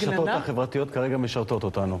מגננה. הרשתות החברתיות כרגע משרתות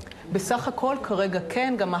אותנו. בסך הכל כרגע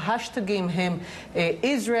כן, גם ההשטגים הם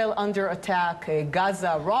Israel under attack,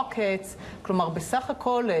 Gaza rockets, כלומר בסך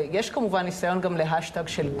הכל יש כמובן ניסיון גם להשטג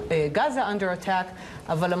של Gaza under attack,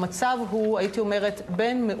 אבל המצב הוא, הייתי אומרת,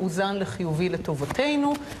 בין מאוזן לחיובי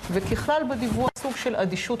לטובתנו, וככלל בדיווח סוג של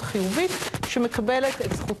אדישות חיובית שמקבלת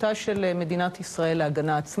את זכותה של מדינת ישראל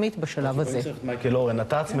להגנה עצמית בשלב הזה. מייקל אורן,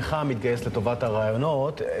 אתה עצמך מתגייס לטובת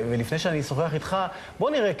הרעיונות, ולפני שאני אשוחח איתך, בוא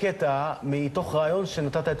נראה קטע מתוך רעיון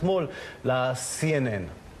שנתת אתמול ל-CNN.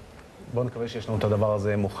 בוא נקווה שיש לנו את הדבר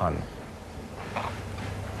הזה מוכן.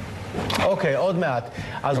 אוקיי, עוד מעט.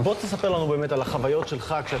 אז בוא תספר לנו באמת על החוויות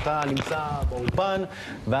שלך כשאתה נמצא באולפן,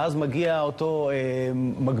 ואז מגיע אותו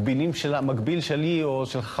מקביל שלי או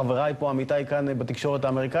של חבריי פה, עמיתי כאן בתקשורת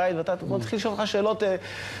האמריקאית, ואתה מתחיל לשאול לך שאלות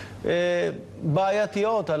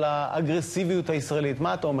בעייתיות על האגרסיביות הישראלית.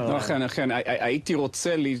 מה אתה אומר? נכון. הייתי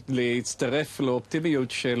רוצה להצטרף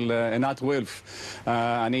לאופטימיות של עינת וילף.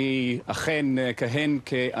 אני אכן כהן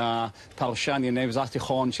כפרשן ענייני מזרח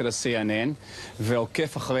תיכון של ה-CNN,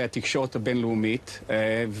 ועוקף אחרי התקשורת הבינלאומית,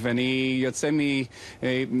 ואני יוצא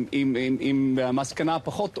עם מסקנה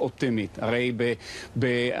פחות אופטימית. הרי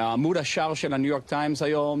בעמוד השער של הניו יורק טיימס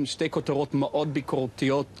היום, שתי כותרות מאוד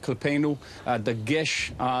ביקורתיות כלפינו,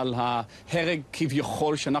 הדגש על ההרג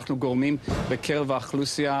כביכול שאנחנו גורמים בקרב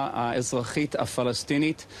האוכלוסייה האזרחית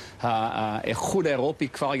הפלסטינית. האיחוד האירופי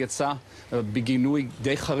כבר יצא בגינוי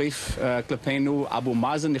די חריף כלפינו. אבו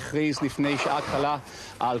מאזן הכריז לפני שעה קלה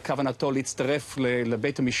על כוונתו להצטרף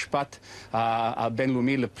לבית המשפט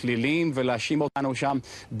הבינלאומי לפלילים ולהאשים אותנו שם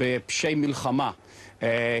בפשעי מלחמה.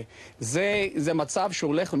 זה מצב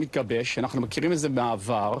שהולך ומתגבש, אנחנו מכירים את זה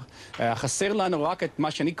בעבר. חסר לנו רק את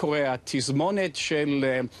מה שאני קורא התזמונת של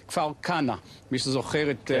כפר כנא. מי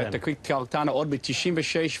שזוכר את תקרית כפר כנא עוד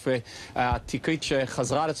ב-96, והתקרית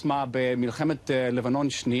שחזרה על עצמה במלחמת לבנון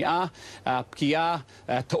שנייה, הפגיעה,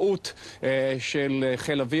 הטעות של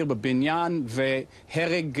חיל אוויר בבניין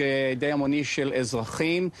והרג די המוני של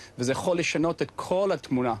אזרחים, וזה יכול לשנות את כל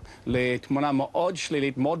התמונה לתמונה מאוד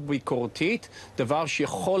שלילית, מאוד ביקורתית, דבר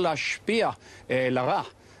שיכול להשפיע לרע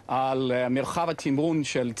על מרחב התמרון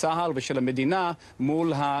של צה"ל ושל המדינה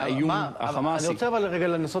מול האיום החמאסי. אני רוצה אבל רגע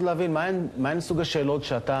לנסות להבין, מהן סוג השאלות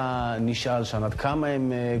שאתה נשאל שם? עד כמה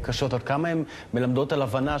הן קשות? עד כמה הן מלמדות על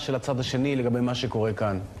הבנה של הצד השני לגבי מה שקורה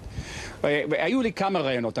כאן? היו לי כמה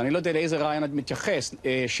רעיונות, אני לא יודע לאיזה רעיון את מתייחס.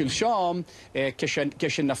 שלשום,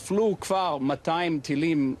 כשנפלו כבר 200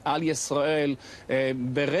 טילים על ישראל,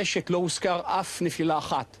 ברשת לא הוזכר אף נפילה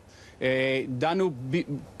אחת. דנו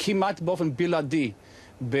כמעט באופן בלעדי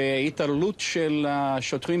בהתעללות של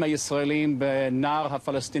השוטרים הישראלים בנער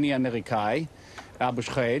הפלסטיני האמריקאי, אבו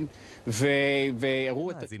שחיין,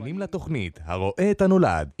 והראו את... מאזינים לתוכנית הרואה את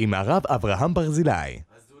הנולד עם הרב אברהם ברזילאי.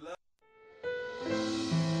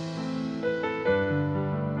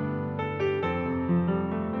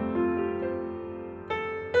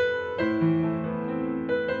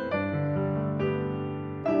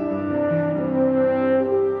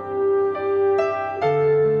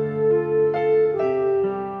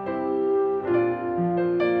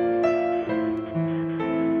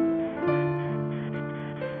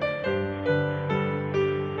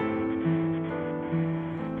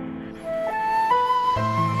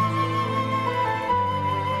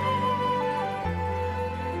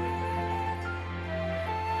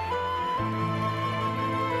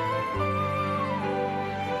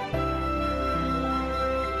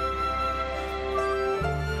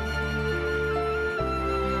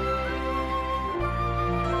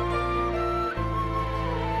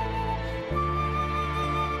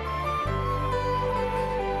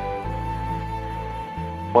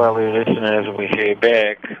 Well, listeners, we hear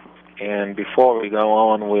back, and before we go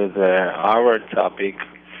on with our topic,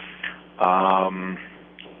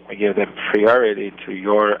 we give the priority to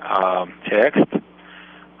your text.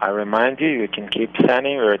 I remind you, you can keep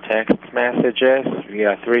sending your text messages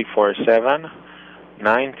via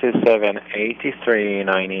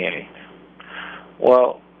 347-927-8398.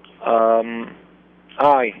 Well,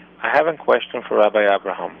 I have a question for Rabbi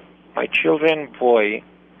Avraham. My children, boy,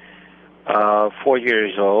 4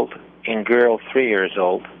 years old, and girl 3 years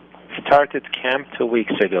old, started camp 2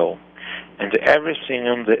 weeks ago, and every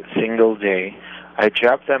single day I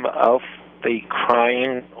drop them off, they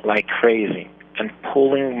crying like crazy and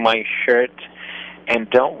pulling my shirt and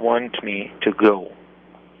don't want me to go.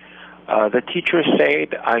 The teacher said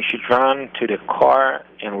I should run to the car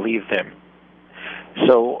and leave them.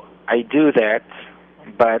 So I do that,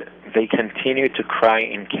 but they continue to cry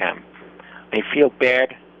in camp. I feel bad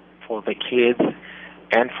for the kids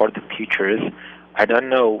and for the teachers. I don't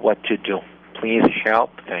know what to do. Please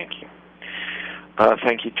help. Thank you.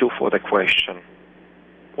 Thank you, too, for the question.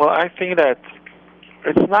 Well, I think that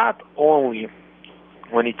it's not only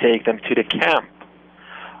when you take them to the camp.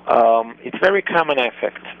 It's very common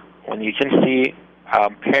effect when you can see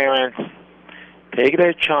parents take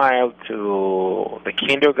their child to the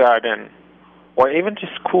kindergarten or even to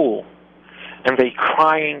school, and they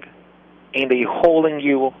crying and they holding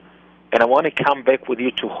you, and I want to come back with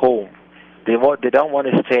you to home. They don't want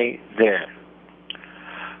to stay there.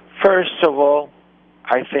 First of all,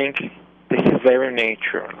 I think this is very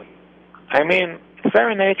natural. I mean, it's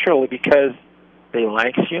very natural because they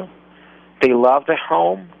like you, they love the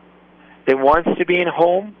home, They want to be in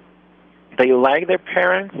home. They like their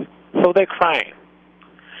parents, so they're crying.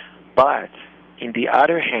 But, in the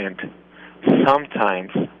other hand,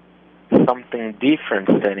 sometimes something different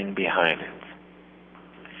standing behind it.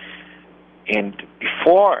 And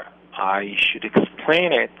before I should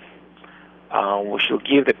explain it, we should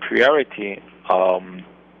give the priority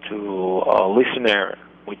to a listener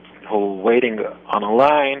who waiting on a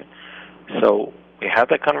line. So we have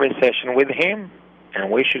a conversation with him, and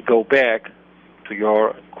we should go back to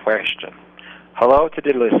your question. Hello to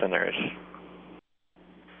the listeners.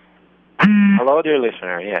 Hello, dear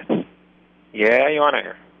listener. Yes. Yeah, you on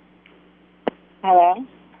air. Hello.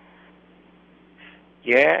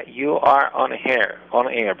 Yeah, you are on air. On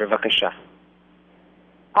air, בבקשה.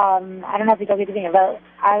 I don't know if you told me to think about.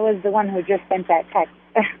 I was the one who just sent that text.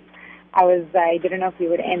 I didn't know if you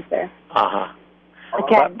would answer.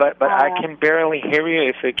 Okay. But I can barely hear you.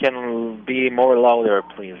 If you can be more louder,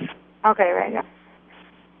 please. Okay, right now.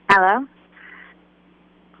 Hello?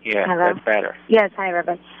 Yeah, Hello? that's better. Yes, hi,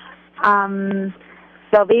 Rabbi.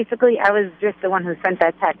 So basically, I was just the one who sent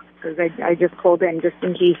that text because I just called in just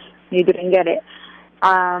in case you didn't get it.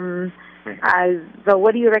 So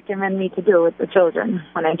what do you recommend me to do with the children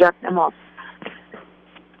when I drop them off?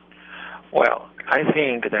 Well, I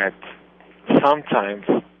think that sometimes,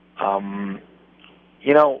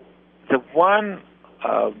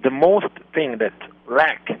 the most thing that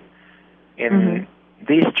lack in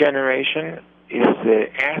this generation is the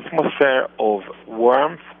atmosphere of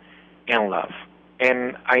warmth and love.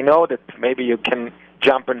 And I know that maybe you can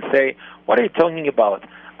jump and say, what are you talking about?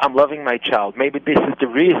 I'm loving my child. Maybe this is the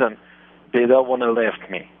reason they don't want to leave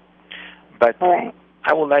me. But right.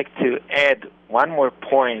 I would like to add one more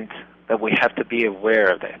point that we have to be aware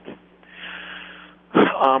of that.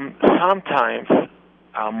 Sometimes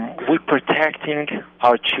we're protecting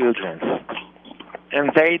our children,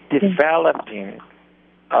 and they developing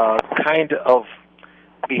a kind of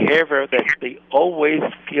behavior that they always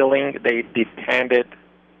feeling they depended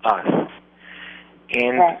us.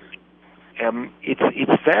 And right.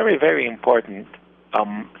 It's very, very important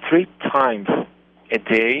 3 times a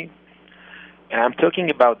day, and I'm talking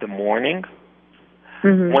about the morning,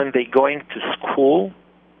 when they're going to school,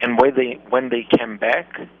 and when they come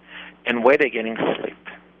back, and where they're getting sleep.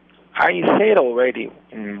 I said already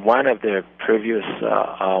in one of the previous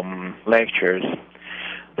lectures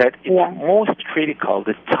that it's most critical,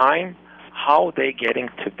 the time, how they're getting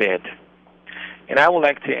to bed. And I would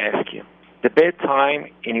like to ask you, the bedtime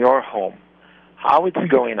in your home, how it's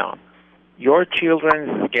going on? Your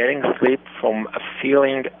children getting sleep from a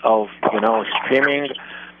feeling of, screaming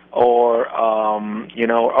or,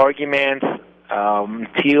 arguments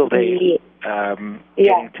till they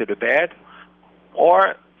getting to the bed?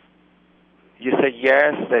 Or you say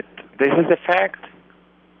yes, that this is a fact?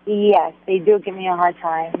 Yes, they do give me a hard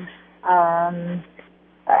time.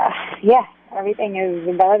 Everything is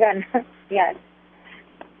balagan. Yes.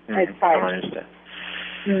 It's hard. I understand.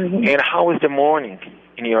 And how is the morning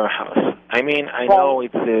in your house? I mean, I know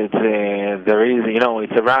it's a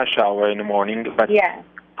rush hour in the morning, but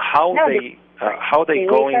how they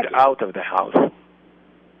going out of the house?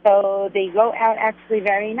 So they go out actually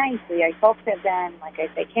very nicely. I talk to them like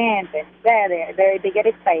if they can't, and they get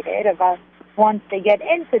excited about. Once they get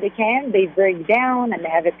into the camp, they break down and they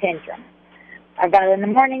have a tantrum. About in the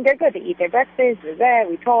morning, they're good. They eat their breakfast. We're there.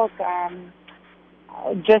 We talk.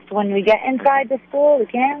 Just when we get inside the school, the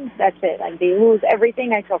camp, that's it. Like they lose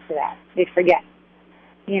everything. I talk to them. They forget.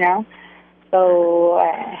 So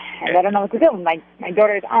and I don't know what to do. My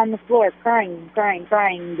daughter is on the floor crying.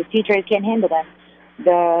 The teachers can't handle them.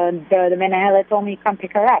 The Menahela told me come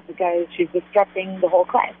pick her up because she's disrupting the whole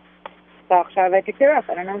class. So I picked her up.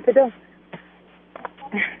 I don't know what to do.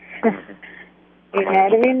 You know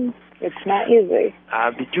what I mean? It's not easy.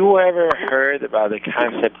 Did you ever heard about the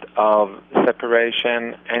concept of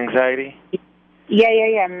separation anxiety?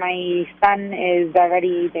 Yeah. My son they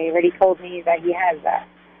already told me that he has that.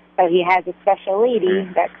 So he has a special lady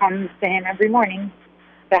that comes to him every morning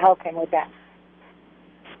to help him with that.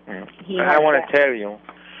 I want to tell you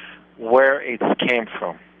where it came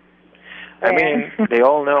from. I mean, they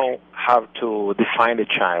all know how to define a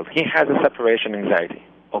child. He has a separation anxiety.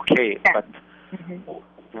 Okay, but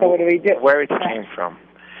so what do we do? Where it came from?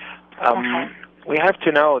 We have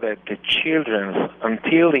to know that the children,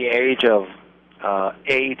 until the age of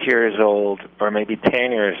 8 years old or maybe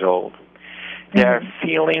 10 years old, they are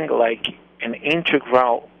feeling like an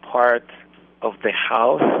integral part of the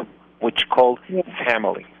house, which is called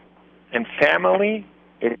family. And family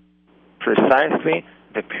is precisely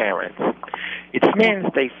the parents. It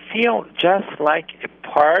means they feel just like a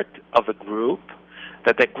part of a group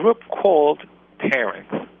that a group called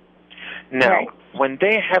parents. Now, when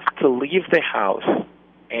they have to leave the house,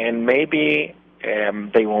 and maybe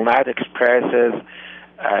they will not express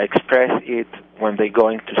it when they're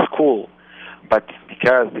going to school, but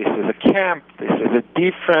because this is a camp, this is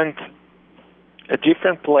a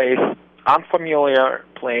different place, unfamiliar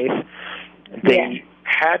place, they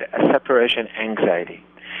had a separation anxiety.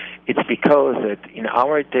 It's because that in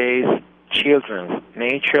our days, children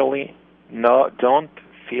naturally don't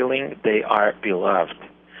feeling they are beloved.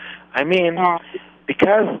 I mean,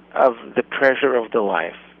 because of the pressure of the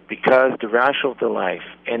life, because the rush of the life,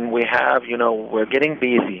 and we have, we're getting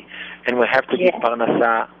busy, and we have to get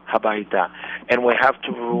parnasa habaita, and we have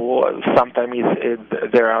to, sometimes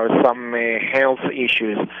there are some health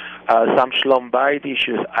issues, some shlom bayit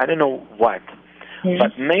issues, I don't know what.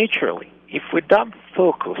 But naturally, if we don't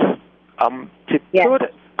focus, to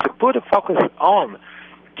put a focus on,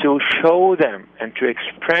 to show them and to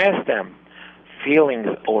express them feelings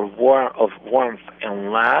of warmth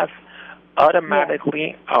and love,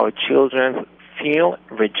 automatically our children feel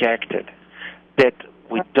rejected, that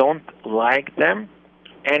we don't like them.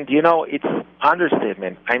 And, it's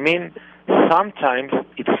understatement. I mean, sometimes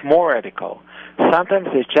it's more radical. Sometimes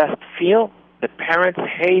they just feel the parents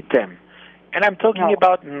hate them. And I'm talking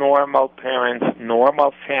about normal parents,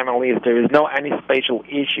 normal families. There is no any special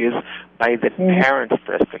issues by the parent's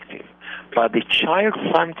perspective. But the child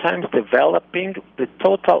sometimes developing the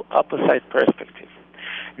total opposite perspective.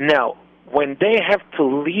 Now, when they have to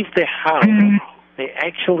leave the house, they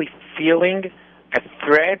actually feeling a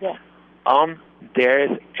threat on their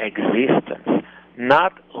existence,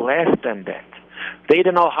 not less than that. They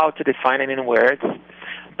don't know how to define it in words,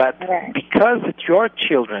 but because your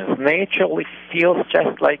children naturally feels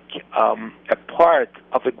just like a part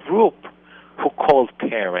of a group who called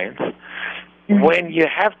parents, when you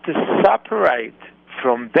have to separate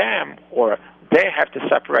from them, or they have to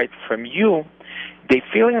separate from you, they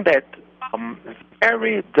feeling that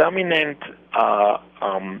very dominant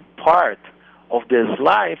part of this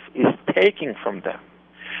life is taking from them.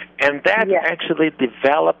 And that's actually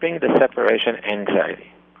developing the separation anxiety.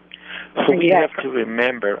 So we have to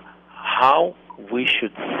remember how we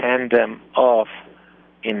should send them off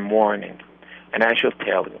in morning. And I should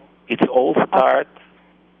tell you, it all starts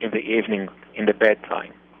in the evening, in the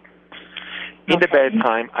bedtime. In the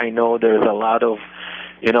bedtime, I know there's a lot of,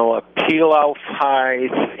 a pillow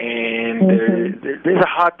fights, and there's a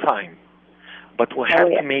hard time. But we have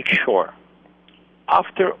to make sure,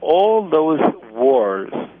 after all those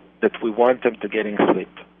wars that we want them to get in sleep,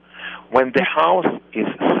 when the house is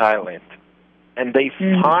silent and they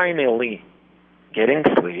finally getting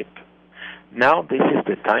sleep, now this is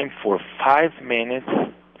the time for 5 minutes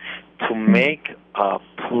to make a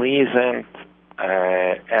pleasant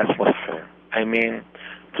atmosphere. I mean,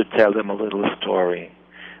 to tell them a little story,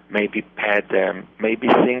 maybe pet them, maybe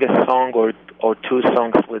sing a song or 2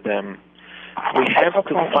 songs with them. We have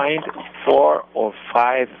to find 4 or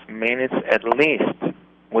 5 minutes at least.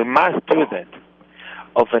 We must do that,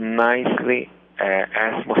 of a nicely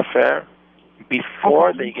atmosphere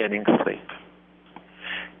before they get in sleep.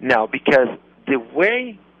 Now, because the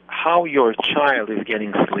way how your child is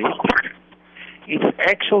getting sleep, it's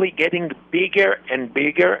actually getting bigger and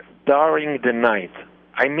bigger during the night.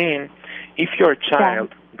 I mean, if your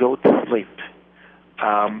child go to sleep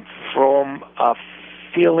from a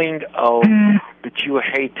feeling of that you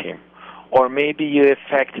hate him, or maybe you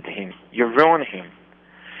affected him, you ruined him.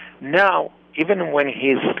 Now, even when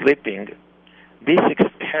he's sleeping, this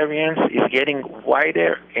experience is getting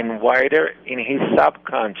wider and wider in his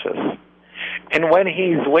subconscious. And when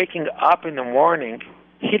he's waking up in the morning,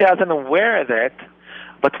 he doesn't aware of that,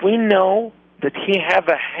 but we know that he have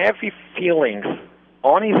a heavy feelings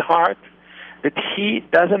on his heart that he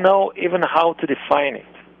doesn't know even how to define it.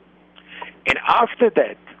 And after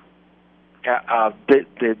that,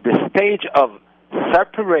 the stage of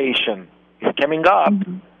separation is coming up.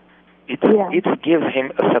 It gives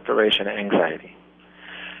him a separation anxiety.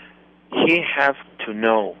 He has to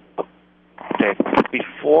know that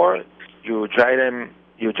before you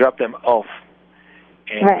drop them off,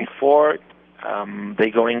 and before they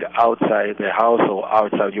going outside the house or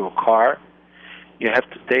outside your car, you have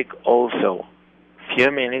to take also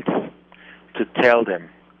few minutes to tell them,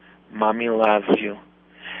 Mommy loves you,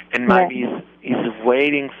 and Mommy is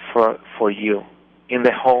waiting for you in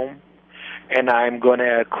the home, and I'm going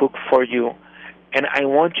to cook for you. And I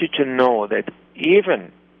want you to know that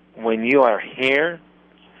even when you are here,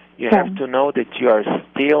 you have to know that you are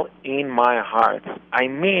still in my heart. I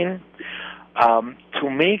mean, to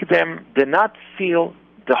make them do not feel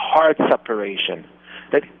the hard separation,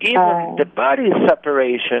 that even the body is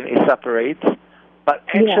separate, but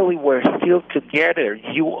actually we're still together.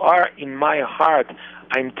 You are in my heart.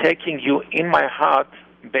 I'm taking you in my heart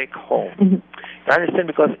back home. You understand?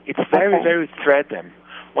 Because it's very, very threatening.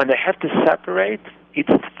 When they have to separate,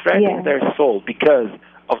 it's threatening their soul because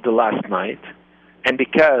of the last night and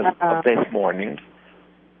because of this morning.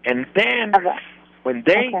 And then when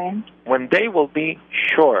they will be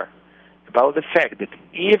sure about the fact that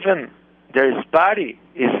even their body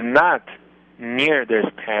is not near their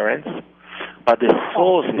parents, but the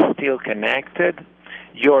soul is still connected,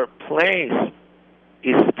 your place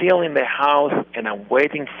is still in the house, and I'm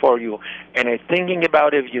waiting for you, and I'm thinking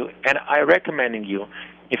about you, and I'm recommending you,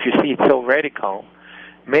 if you see it's so radical,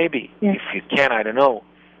 maybe, if you can, I don't know,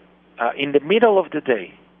 in the middle of the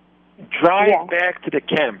day, drive back to the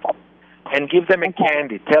camp and give them a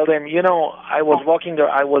candy. Tell them, I was walking there,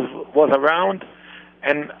 I was around,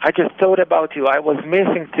 and I just thought about you. I was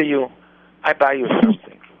missing to you. I buy you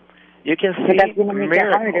something. You can see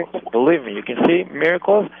miracles. Believe me, you can see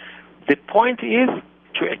miracles. The point is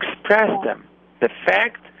to express them. The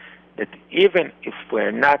fact that even if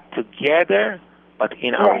we're not together, but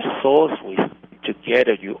in our souls we're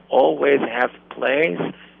together, you always have place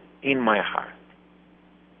in my heart.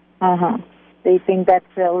 So you think that's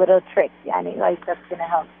a little trick, Yani, like that's going to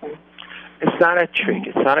help them? It's not a trick.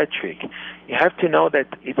 It's not a trick. You have to know that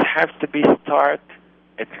it has to be start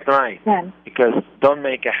at night because don't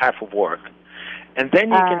make a half of work. And then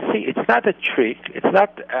you can see it's not a trick. It's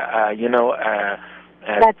not,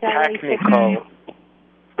 technical,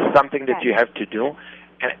 something that you have to do.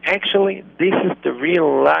 And actually, this is the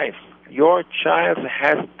real life. Your child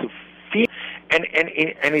has to feel, and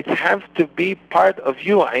it has to be part of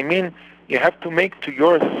you. I mean, you have to make to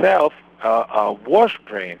yourself a wash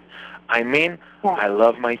brain. I mean, I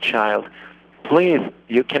love my child. Please,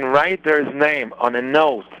 you can write their name on a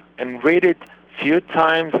note and read it few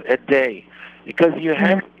times a day, because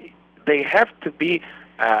they have to be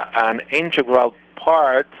an integral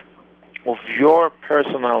part of your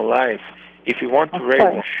personal life. If you want to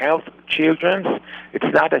raise healthy children,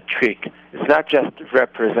 it's not a trick. It's not just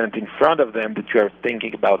represent in front of them that you are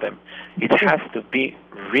thinking about them. It has to be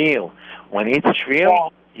real. When it's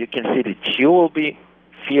real, you can see that you will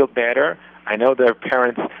feel better. I know there are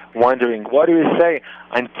parents wondering, what do you say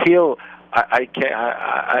until I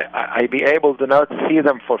be able to not see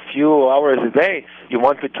them for a few hours a day? You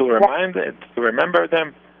want me to remember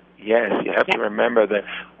them? Yes, you have to remember that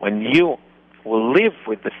when you will live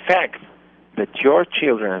with the fact that your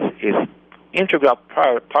children is integral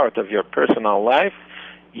part of your personal life,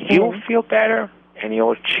 you feel better and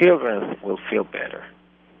your children will feel better.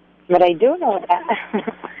 But I do know that.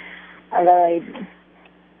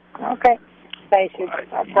 Okay.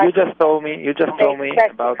 You just told me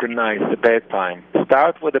about the night, the bedtime.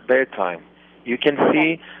 Start with the bedtime. You can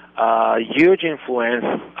see huge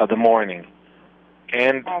influence of the morning.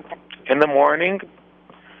 And in the morning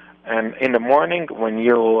when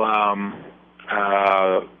you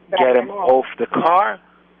get them off the car,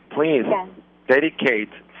 please dedicate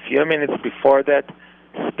a few minutes before that.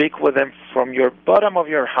 Speak with them from your bottom of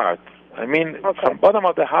your heart. I mean, from bottom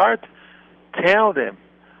of the heart, tell them,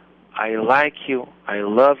 I like you, I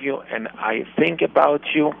love you, and I think about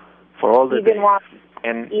you for all the day.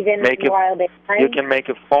 You can make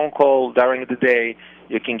a phone call during the day.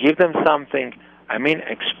 You can give them something. I mean,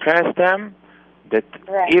 express them that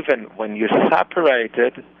even when you're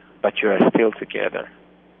separated, but you are still together.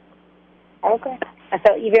 Okay.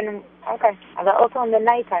 So also in the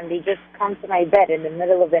nighttime, they just come to my bed in the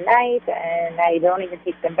middle of the night, and I don't even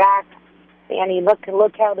take them back. And look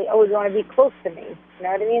how they always want to be close to me. You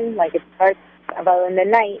know what I mean? Like it starts about in the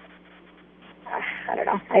night. I don't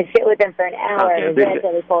know. I sit with them for an hour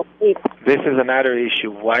until they fall asleep. This is another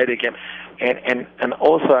issue. Why they can, and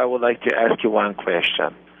also I would like to ask you one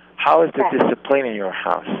question. How is the discipline in your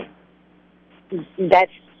house?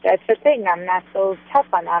 That's the thing. I'm not so tough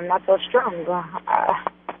on them. I'm not so strong.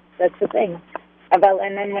 That's the thing. And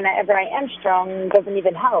then whenever I am strong, it doesn't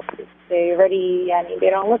even help. They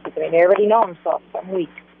don't listen to me. They already know I'm soft. I'm weak.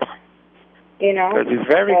 Because it's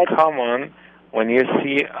very common when you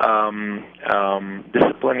see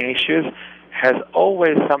discipline issues has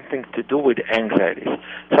always something to do with anxiety.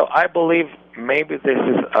 So I believe maybe this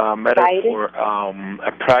is a matter for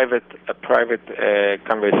a private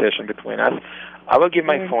conversation between us. I will give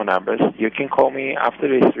my phone numbers. You can call me after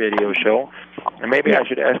this radio show, and maybe I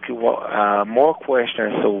should ask you more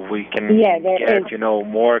questions so we can get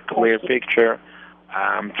more clear picture.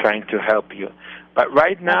 I'm trying to help you, but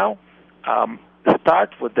right now,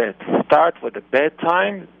 start with that. Start with the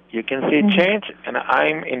bedtime. You can see change, and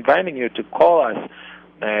I'm inviting you to call us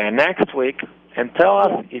next week and tell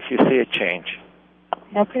us if you see a change.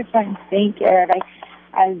 Okay, fine. Thank you, Rabbi.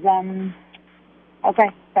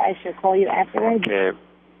 Okay, so I should call you afterwards? Okay.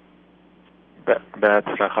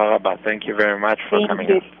 בהצלחה רבה. Thank you very much for coming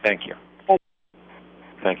in. Thank you.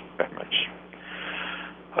 Thank you very much.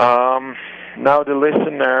 Now the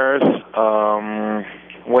listeners,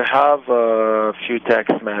 we have a few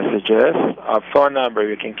text messages. Our phone number,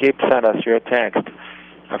 you can keep send us your text.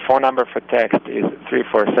 Our phone number for text is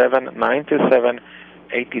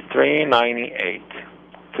 347-927-8398.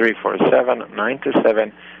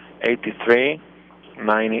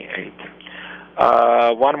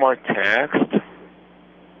 347-927-8398. One more text.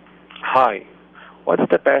 Hi. What's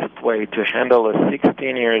the best way to handle a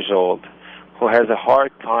 16-year-old who has a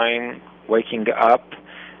hard time waking up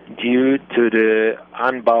due to the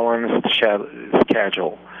unbalanced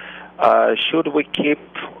schedule? Should we keep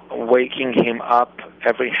waking him up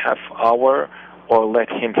every half hour or let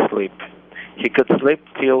him sleep? He could sleep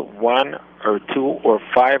till 1 or 2 or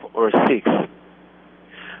 5 or 6.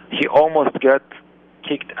 He almost got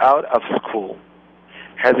kicked out of school.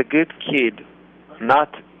 Has a good kid,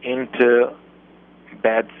 not into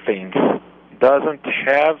bad things. Doesn't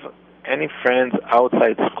have any friends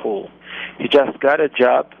outside school. He just got a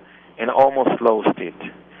job and almost lost it.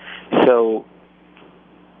 So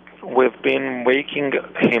we've been waking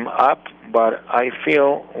him up, but I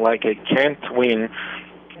feel like I can't win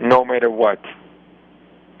no matter what.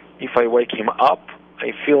 If I wake him up,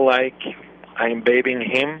 I feel like I'm babying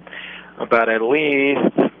him, but at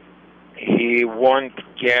least he won't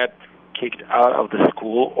get kicked out of the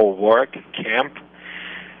school or work camp.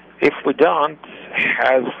 If we don't,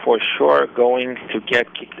 has for sure going to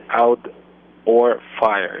get kicked out or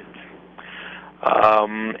fired.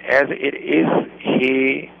 As it is,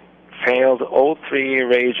 he failed all 3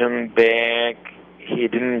 region back. He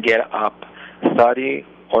didn't get up, study,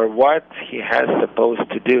 or what he has supposed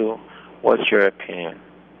to do. What's your opinion?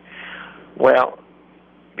 Well,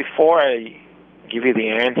 before I give you the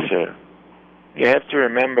answer, you have to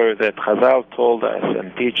remember that Chazal told us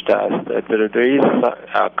and taught us that there is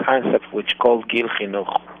a concept which called Gil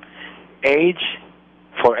Chinuch, age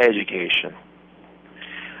for education.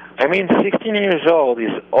 I mean, 16 years old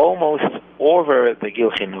is almost over the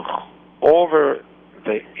Gil Chinuch, over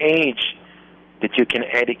the age that you can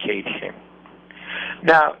educate him.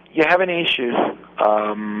 Now, you have any issues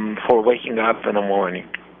for waking up in the morning.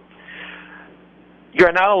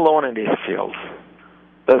 You're not alone in this field.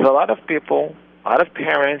 There's a lot of people, a lot of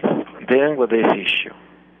parents dealing with this issue.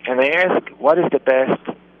 And they ask, what is the best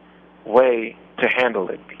way to handle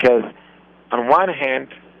it? Because on one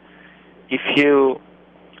hand, if you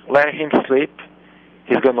let him sleep,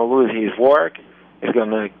 he's going to lose his work, he's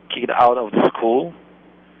going to get out of the school.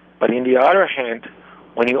 But in the other hand,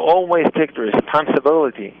 when you always take the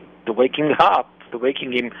responsibility to waking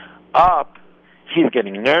him up, he's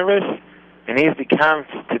getting nervous, and he becomes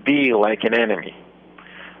to be like an enemy.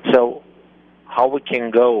 So how we can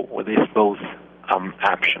go with these both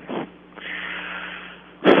options?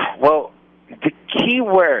 Well, the key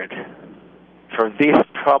word for this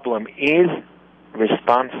problem is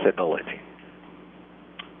responsibility.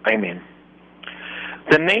 I mean,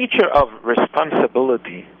 the nature of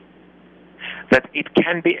responsibility that it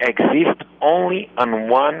can be exist only on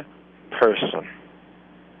one person.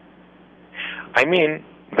 I mean,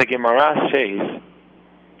 the Gemara says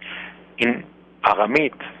in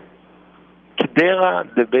Aramit, Kdera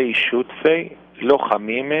debei shutfei lo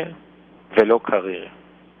chamime velo karir.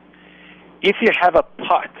 If you have a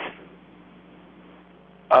pot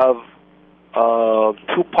of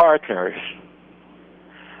 2 partners,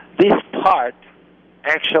 this pot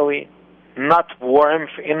actually not warm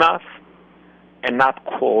enough and not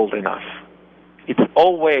cold enough. It's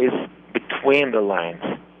always between the lines.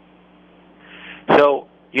 So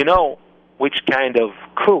you know which kind of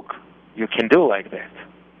cook you can do like that.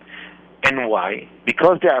 And why?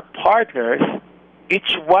 Because they are partners,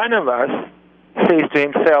 each one of us says to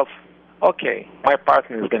himself, okay, my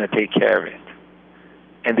partner is going to take care of it.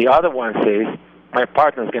 And the other one says, my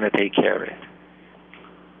partner is going to take care of it.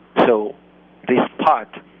 So this pot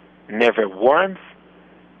never warms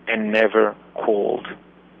and never cold.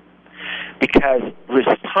 Because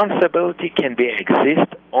responsibility can be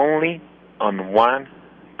exist only on one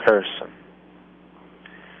person.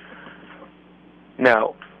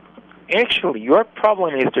 Now, actually, your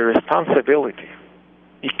problem is the responsibility.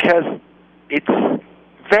 Because it's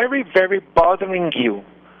very, very bothering you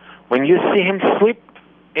when you see him sleep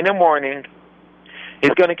in the morning.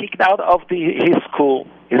 He's going to kick out of his school.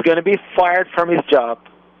 He's going to be fired from his job.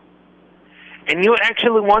 And you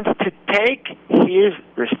actually want to take his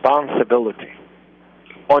responsibility.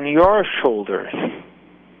 on your shoulders,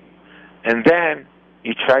 and then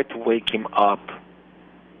you try to wake him up.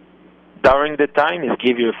 During the time, he's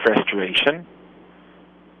give you frustration,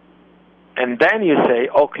 and then you say,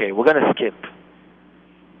 okay, we're going to skip.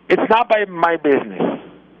 It's not my business.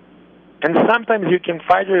 And sometimes you can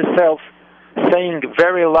find yourself saying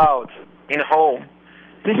very loud in home,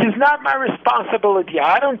 this is not my responsibility.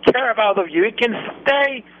 I don't care about you. You can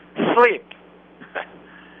stay asleep.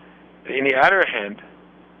 On the other hand,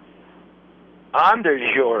 under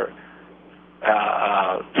your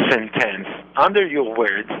sentence, under your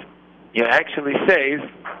words, you actually say,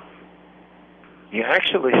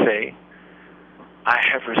 I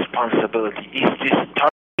have responsibility. It's just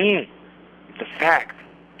me the fact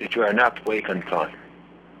that you are not awake on time.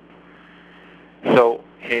 So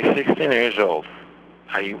he's 16 years old.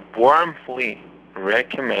 I warmly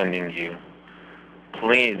recommending you,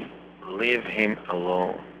 please leave him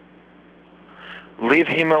alone. Leave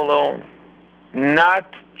him alone.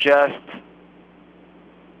 Not just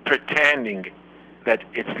pretending that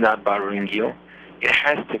it's not bothering you. It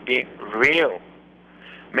has to be real.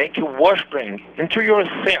 Make a washspring into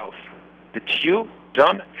yourself that you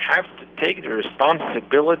don't have to take the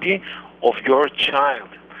responsibility of your child.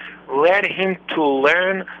 Let him to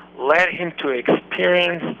learn, let him to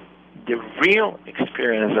experience the real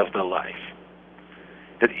experience of the life.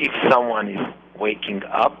 That if someone is waking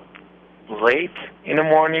up late in the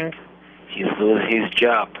morning, he's lose his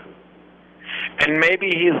job. And maybe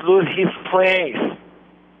he's lose his place.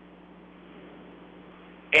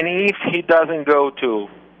 And if he doesn't go to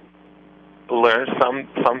learn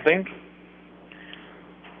something,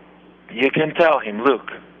 you can tell him, look,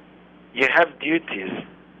 you have duties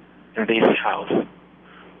in this house.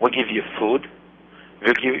 We give you food.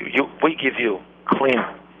 We give you clean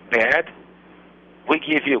bed. We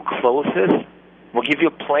give you clothes. We give you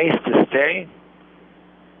a place to stay.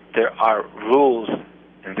 There are rules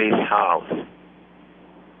in this house.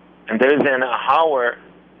 And there is an hour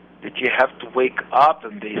that you have to wake up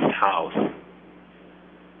in this house.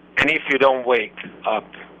 And if you don't wake up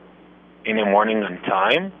in the morning on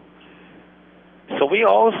time, so we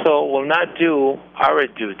also will not do our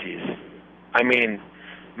duties. I mean,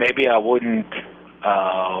 maybe I wouldn't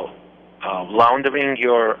laundering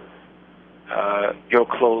your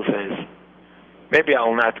clothes. Maybe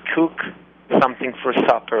I'll not cook something for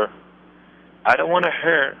supper. I don't want to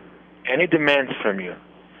hear any demands from you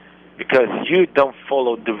because you don't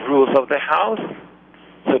follow the rules of the house.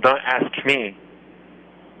 So don't ask me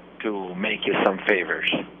to make you some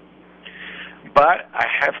favors. But I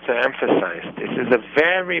have to emphasize, this is a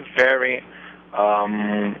very, very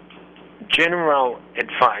general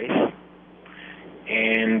advice,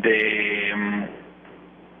 and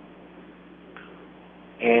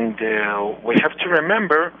we have to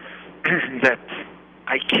remember that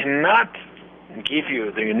I cannot give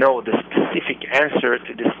you the specific answer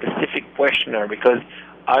to the specific questionnaire because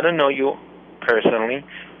I don't know you personally,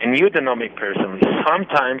 and you don't know me personally.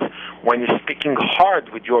 Sometimes when you're speaking hard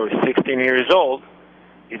with your 16 years old,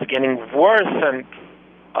 it's getting worse than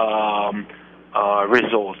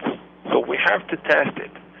results. So we have to test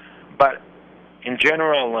it. But in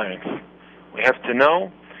general lines, we have to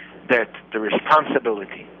know that the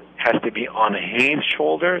responsibility has to be on his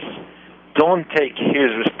shoulders. Don't take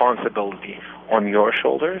his responsibility on your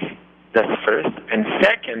shoulders. That's first. And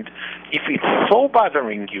second, if it's so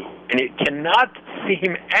bothering you and you cannot see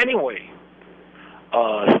him anyway,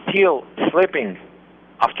 still sleeping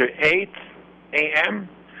after 8 a.m.,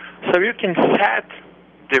 so you can set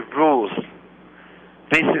the rules.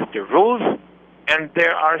 This is the rules, and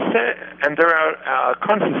there are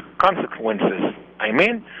consequences. I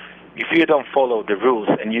mean, if you don't follow the rules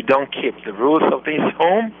and you don't keep the rules of this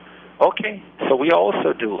home, okay, so we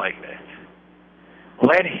also do like that.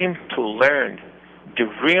 Let him to learn the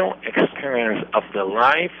real experience of the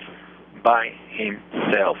life by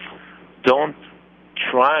himself. Don't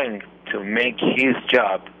trying to make his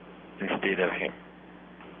job instead of him.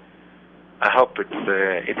 I hope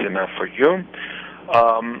it's enough for you.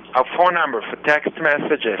 Our phone number for text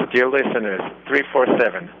messages, dear listeners,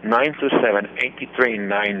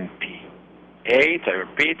 347-927-8398. I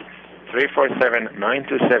repeat,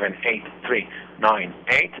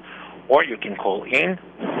 347-927-8398. Or you can call in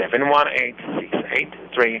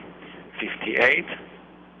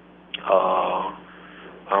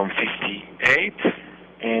 718-683-5858.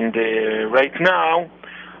 And right now,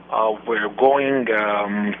 we're going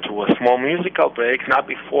to a small musical break. Not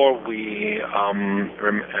before we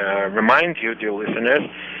remind you, dear listeners,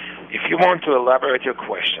 if you want to elaborate your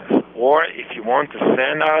questions, or if you want to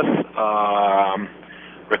send us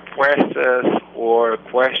requests or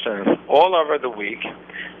questions all over the week,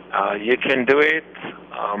 you can do it.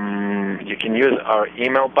 You can use our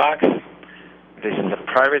email box. This is a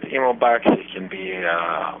private email box. You can be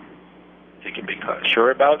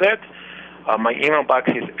sure about it. My email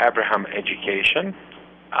box is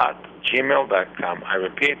abrahamenducation@gmail.com. I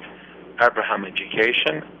repeat,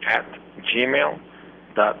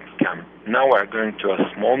 abrahamenducation@gmail.com. Now we're going to a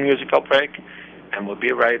small musical break, and we'll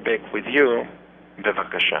be right back with you.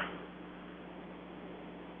 Bevakasha.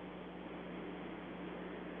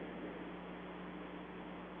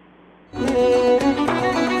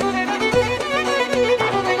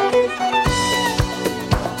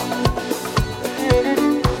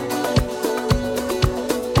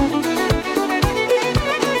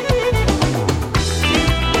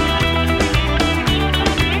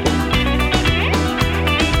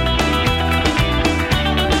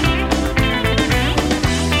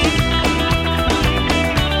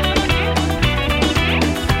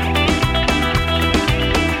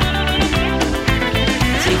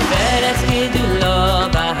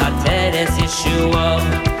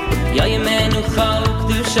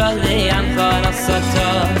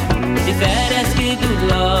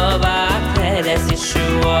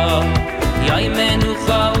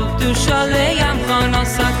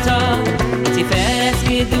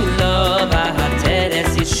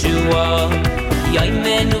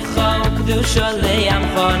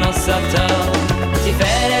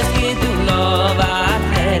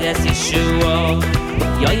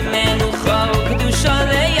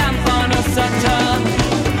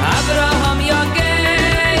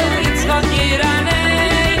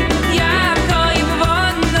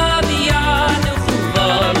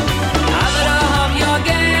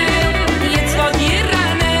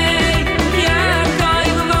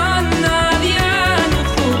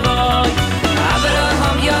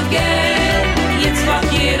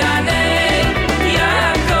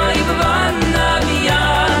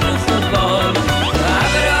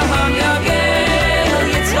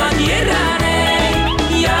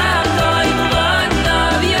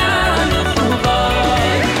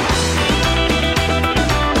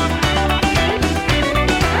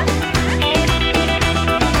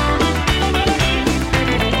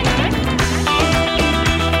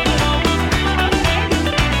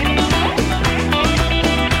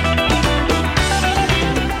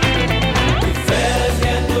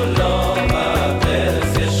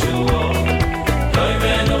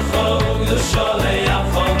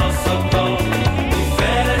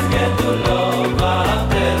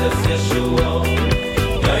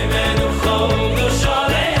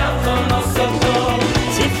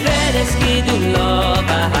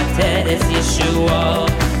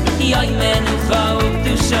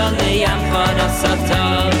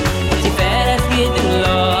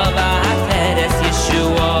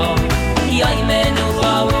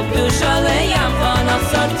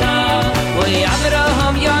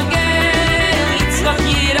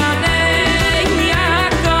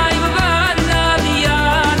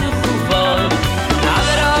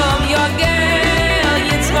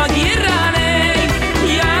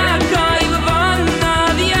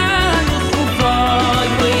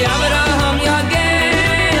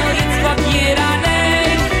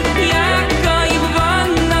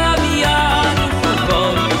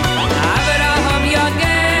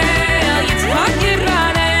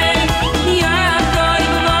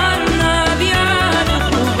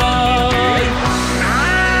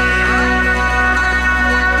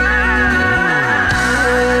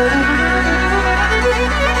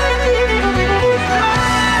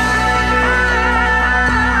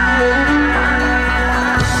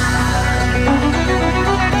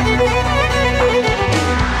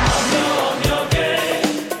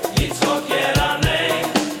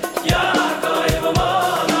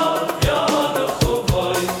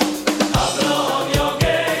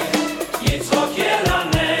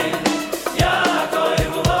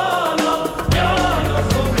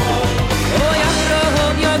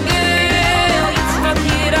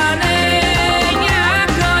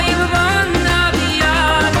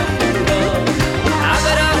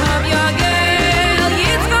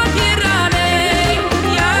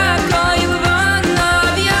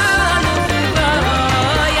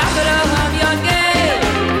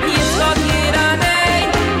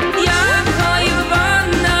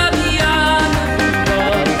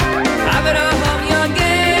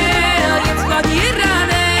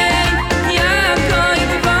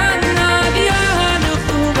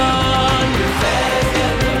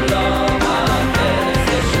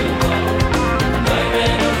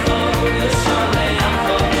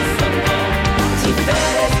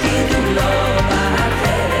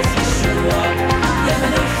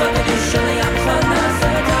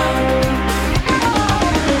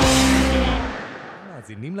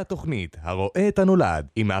 לתוכנית הרואה את הנולד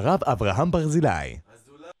עם הרב אברהם ברזילאי.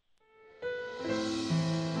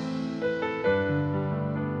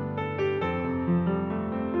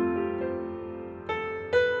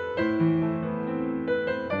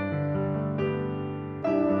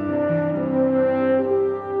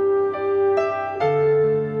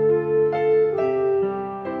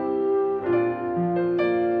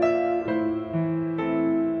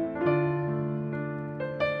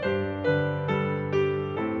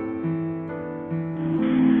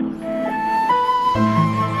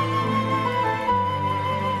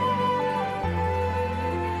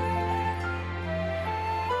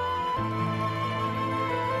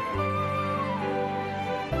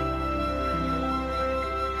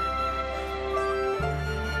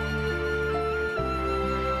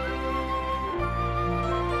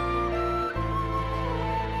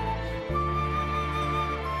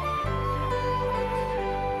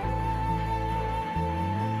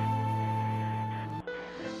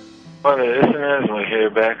 Well, the listeners, we're here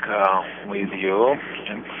back with you.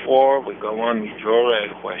 And before we go on with your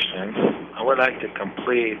questions, I would like to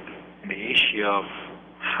complete the issue of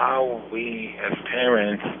how we as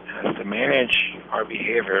parents have to manage our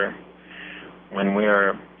behavior when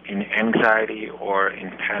we're in anxiety or in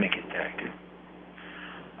panic attack.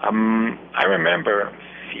 I remember a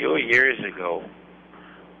few years ago,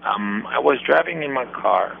 I was driving in my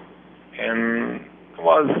car, and there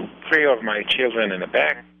was 3 of my children in the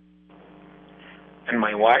back, and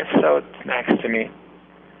my wife sat next to me.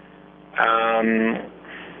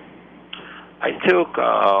 I took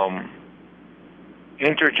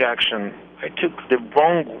interjection. I took the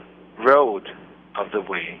wrong road of the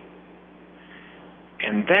way.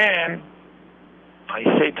 And then I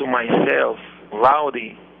say to myself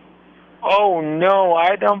loudly, "Oh no,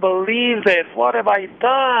 I don't believe this. What have I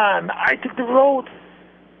done? I took the road."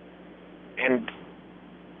 And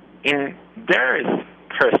in their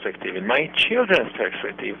perspective, in my children's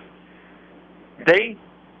perspective, they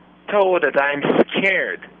thought that I'm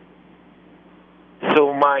scared.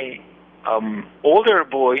 So my older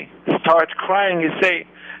boy starts crying and say,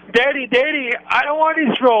 Daddy, I don't want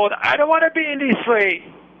this road. I don't want to be in this way."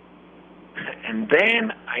 And then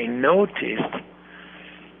I noticed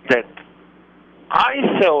that I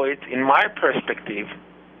saw it in my perspective.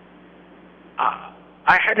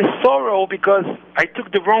 I had a sorrow because I took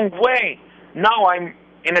the wrong way. Now I'm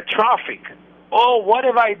in a traffic. Oh, what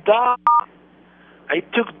have I done? I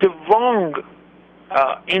took the wrong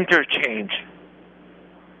interchange.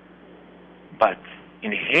 But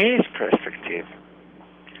in his perspective,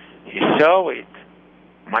 he saw it.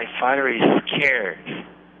 My father is scared,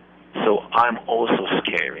 so I'm also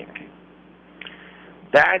scaring.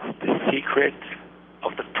 That's the secret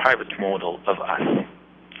of the private model of us.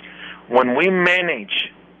 When we manage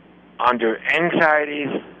under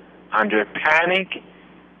anxieties, under panic,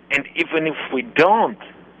 and even if we don't,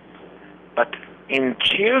 but in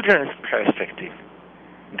children's perspective,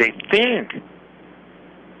 they think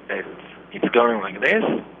that it's going like this.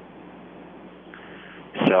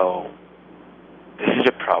 So this is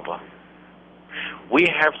a problem. We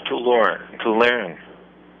have to learn,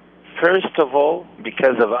 first of all,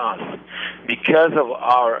 because of us, because of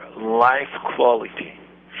our life quality.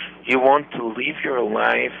 You want to live your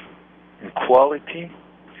life in quality,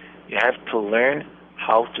 you have to learn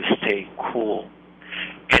how to stay cool.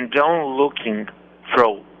 And don't looking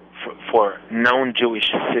for non-Jewish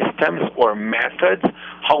systems or methods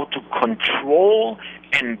how to control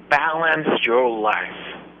and balance your life.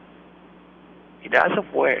 It doesn't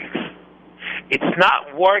work. It's not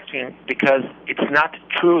working because it's not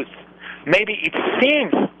truth. Maybe it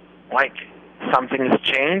seems like something has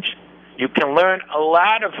changed. You can learn a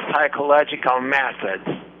lot of psychological methods,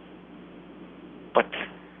 but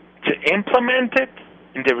to implement it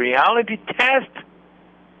in the reality test,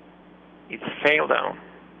 it's failed down.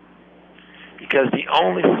 Because the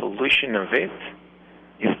only solution of it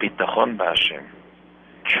is bitachon b'Hashem.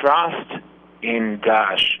 Trust in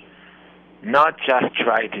God, not just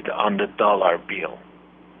write it on the dollar bill.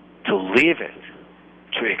 To live it,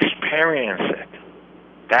 to experience it.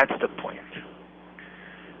 That's the point.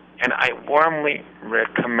 And I warmly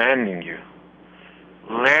recommend you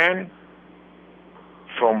learn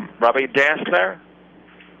from Rabbi Dessler,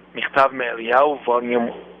 Michtav Me'Eliyahu,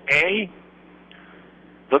 Volume A,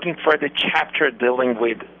 looking for the chapter dealing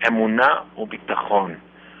with Emunah u'Bitachon,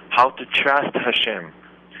 how to trust Hashem,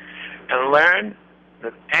 and learn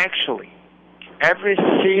that actually every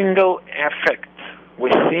single effect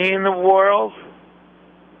we see in the world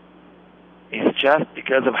is just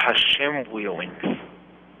because of Hashem willing,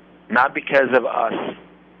 not because of us,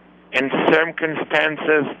 and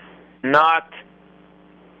circumstances not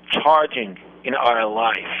charging in our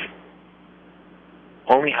life.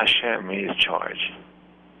 Only Hashem is charged.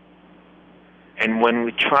 And when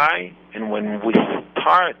we try and when we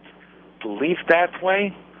start to live that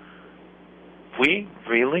way, we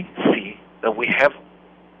really see that we have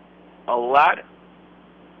a lot of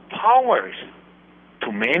powers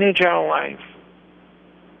to manage our life.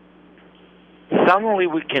 Suddenly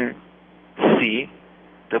we can see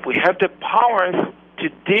that we have the powers to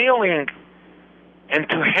dealing and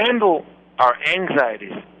to handle our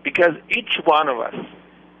anxieties, because each one of us,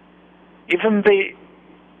 even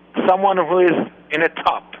someone who is in the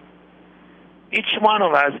top, each one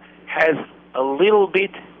of us has a little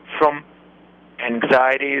bit from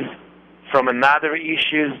anxieties, from another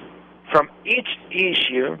issues, from each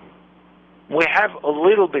issue. We have a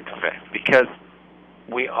little bit of it because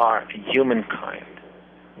we are humankind.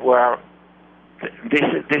 This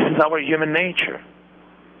is our human nature.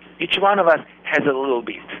 Each one of us has a little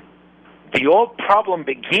bit. The whole problem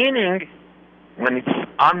beginning when it's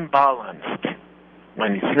unbalanced.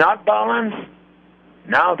 When it's not balanced,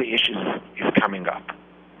 now the issue is coming up.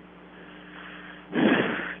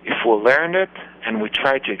 If we learn it and we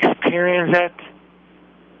try to experience it,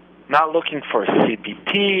 not looking for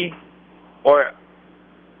CBT or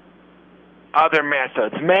other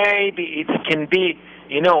methods, maybe it can be,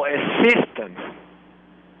 assistance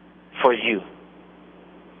for you.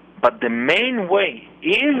 But the main way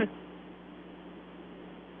is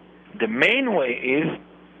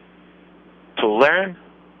to learn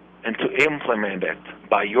and to implement it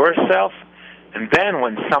by yourself, and then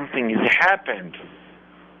when something has happened,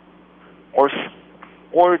 or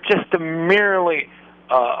just a merely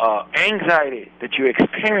anxiety that you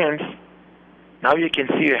experience, now you can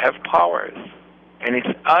see you have powers, and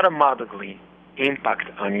it's automatically impact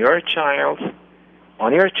on your child,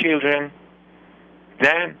 on your children.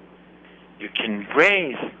 Then you can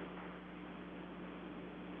raise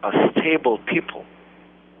a stable people.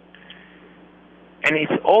 And it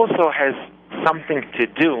also has something to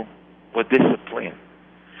do with discipline.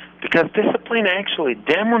 Because discipline actually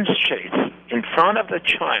demonstrates in front of the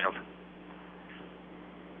child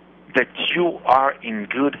that you are in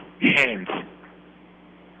good hands.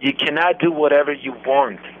 You cannot do whatever you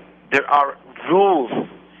want. There are rules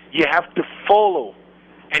you have to follow.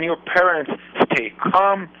 And your parents stay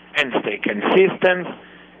calm and stay consistent.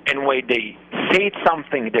 And when they say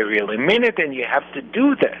something, they really mean it, and you have to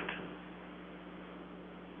do that.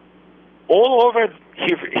 All over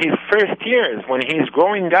his first years, when he's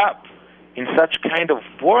growing up in such kind of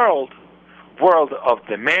world of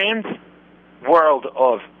demands, world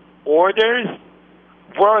of orders,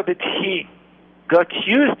 world that he got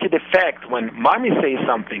used to the fact when mommy says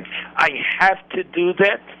something, I have to do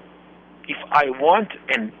that if I want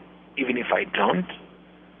and even if I don't.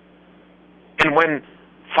 And when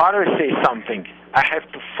father says something, I have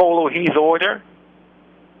to follow his order.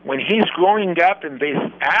 When he's growing up in this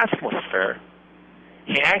atmosphere,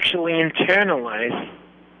 he actually internalizes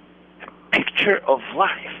a picture of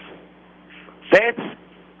life. That's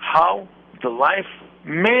how the life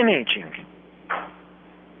managing.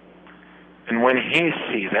 And when he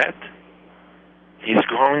sees that, he's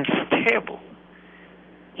growing stable.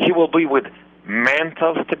 He will be with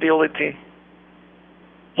mental stability.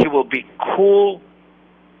 He will be cool.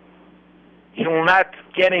 He will not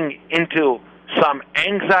getting into some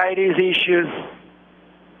anxieties issues.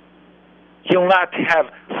 He will not have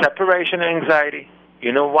separation anxiety.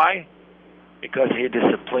 You know why? Because he is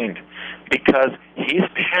disciplined. Because his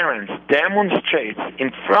parents demonstrate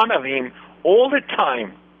in front of him all the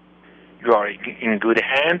time, you are in good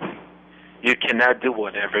hands. You cannot do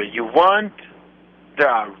whatever you want. There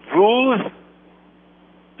are rules.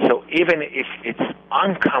 So even if it's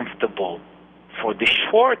uncomfortable for the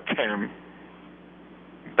short term,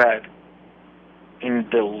 but in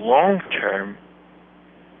the long term,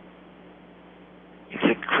 it's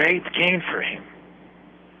a great gain for him.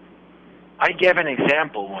 I gave an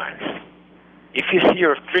example once. If you see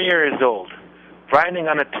you're 3 years old, riding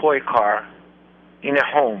on a toy car in a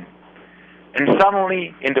home, and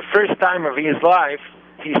suddenly, in the first time of his life,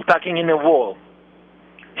 he's stuck in a wall.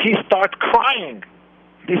 He starts crying.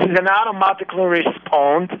 This is an automatic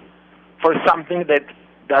response for something that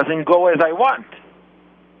doesn't go as I want.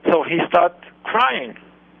 So he starts crying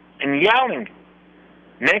and yelling.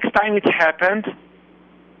 Next time it happens,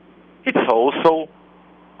 it's also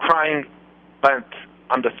crying. But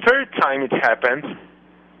on the third time it happens,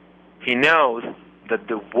 he knows that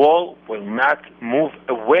the wall will not move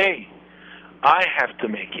away. I have to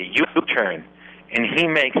make a U-turn. And he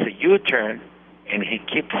makes a U-turn, and he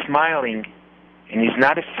keeps smiling, and he's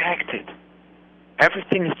not affected.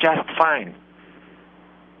 Everything is just fine.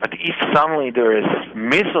 But if suddenly there is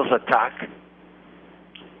missiles attack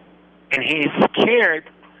and he is scared,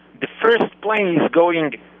 the first place he's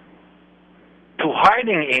going to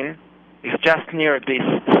hiding in is just near this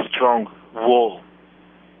strong wall.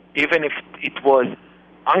 Even if it was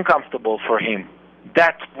uncomfortable for him,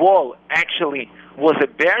 that wall actually was a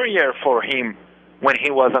barrier for him when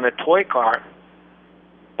he was on a toy car.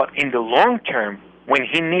 But in the long term, when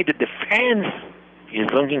he needed defense, he's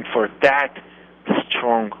looking for that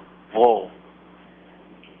strong wall.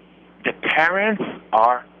 The parents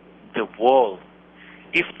are the wall.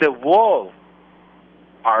 If the wall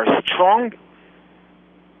are strong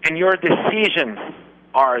and your decisions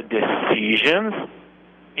are decisions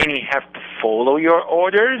and you have to follow your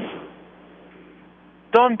orders,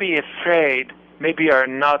 don't be afraid maybe you are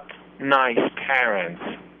not nice parents.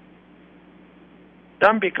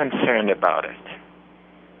 Don't be concerned about it.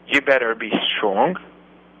 You better be strong.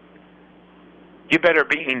 You better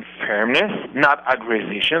be in firmness, not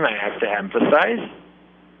aggression, I have to emphasize.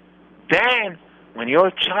 Then, when your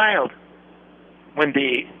child, when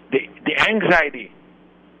the anxiety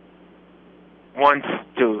wants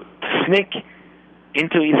to sneak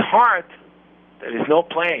into his heart, there is no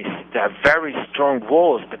place. There are very strong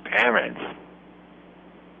walls, the parents.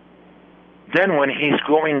 Then when he's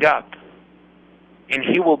growing up, and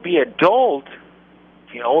he will be adult,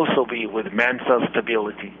 he also be with mental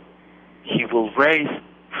stability. He will raise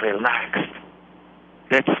relaxed.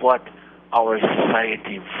 That's what our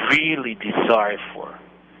society really desires for,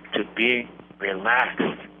 to be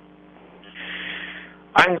relaxed.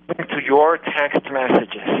 I'm going to your text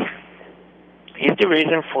messages. Is the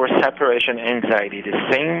reason for separation anxiety the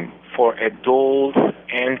same for adults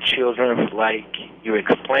and children like you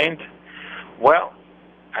explained? Well,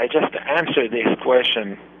 I just answered this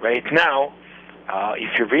question right now.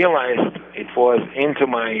 If you realized it was in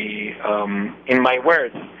my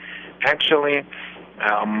words, actually,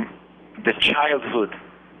 the childhood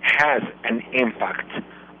has an impact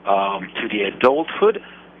to the adulthood,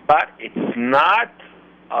 but it's not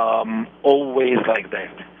always like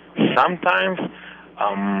that. Sometimes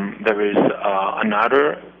there is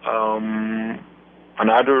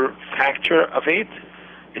another factor of it.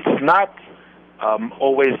 It's not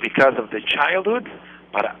always because of the childhood,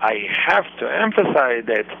 but I have to emphasize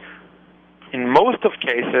that in most of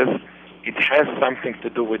cases, it has something to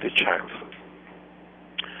do with the childhood.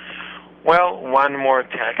 Well, one more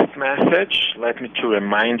text message. Let me to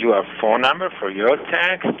remind you our phone number for your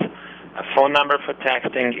text. A phone number for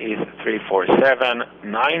texting is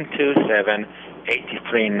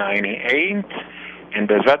 347-927-8398. And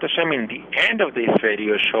Bezrat Hashem, in the end of this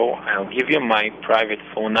radio show, I'll give you my private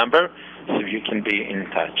phone number so you can be in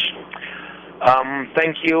touch.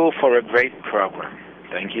 Thank you for a great program.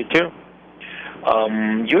 Thank you too.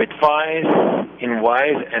 You advise in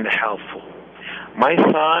wise and helpful. My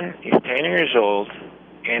son is 10 years old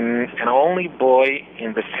and an only boy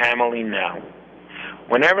in the family now.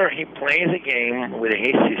 Whenever he plays a game with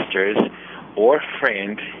his sisters or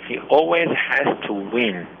friend, he always has to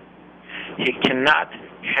win. He cannot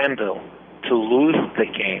handle to lose the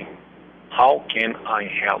game. How can I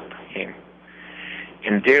help him?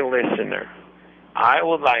 And dear listener, I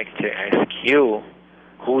would like to ask you,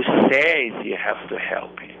 who says you have to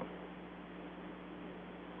help him?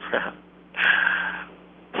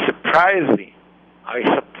 Surprisingly, I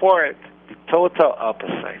support the total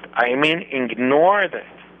opposite. I mean, ignore that.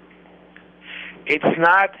 It's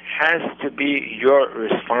not has to be your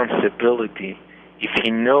responsibility if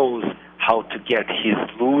he knows how to get his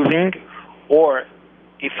losing or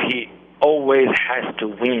if he always has to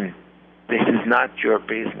win. This is not your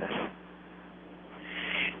business.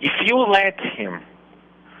 If you let him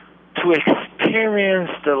to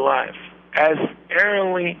experience the life as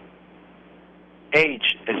early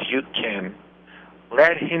age as you can,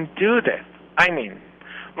 let him do that. I mean,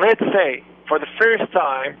 let's say for the first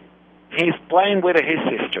time he's playing with his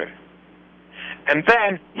sister and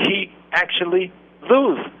then he actually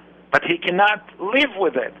loses, but he cannot live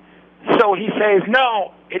with it. So he says,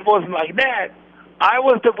 no, it wasn't like that. I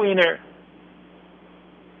was the winner.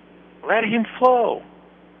 Let him flow.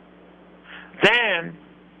 Then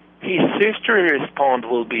his sister's response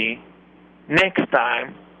will be, next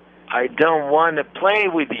time, I don't want to play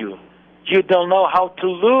with you. You don't know how to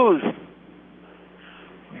lose.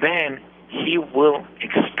 Then he will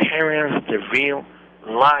experience the real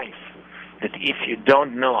life. That if you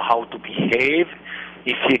don't know how to behave,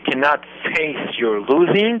 if you cannot face your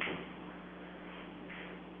losing,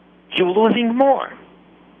 you're losing more.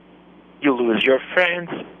 You lose your friends.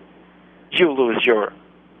 You lose your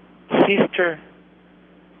sister.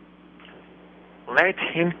 Let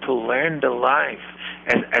him to learn the life.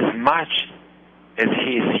 as much as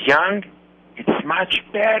he is young, it's much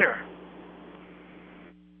better.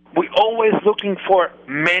 We're always looking for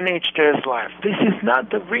manage his life. This is not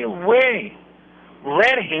the real way.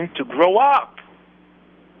 Let him to grow up.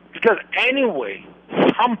 Because anyway,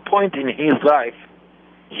 some point in his life,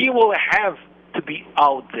 he will have to be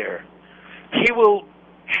out there. He will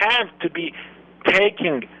have to be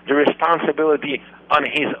taking the responsibility on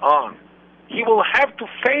his own. He will have to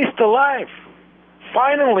face the life.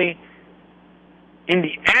 Finally, in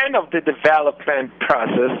the end of the development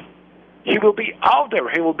process, he will be out there.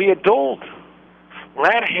 He will be adult.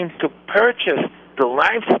 Let him to purchase the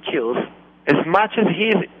life skills as much as he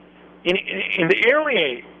is in the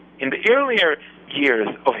earlier years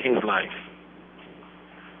of his life.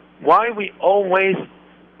 Why we always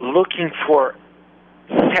looking for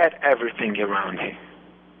set everything around him?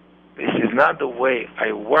 This is not the way.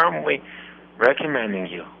 I warmly recommending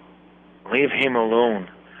you. Leave him alone.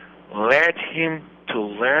 Let him to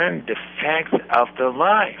learn the facts of the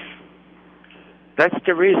life. That's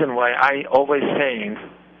the reason why I always saying,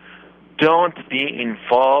 don't be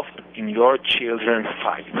involved in your children's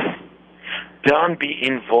fights. Don't be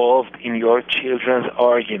involved in your children's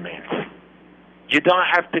arguments. You don't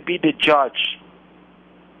have to be the judge.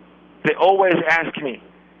 They always ask me,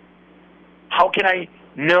 how can I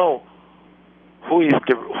know who is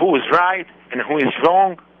right and who is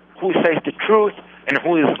wrong, who says the truth and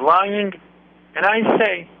who is lying? And I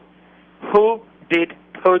say, who did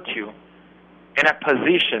put you in a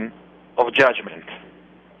position of judgment?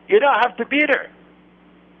 You don't have to be there.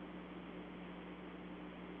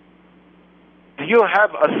 Do you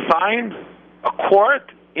have a sign, a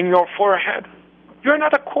court in your forehead? You're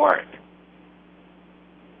not a court.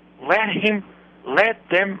 Let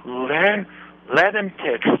them learn, let them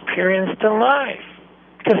to experience the life.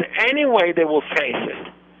 Because anyway they will face it.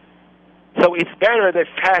 So it's better they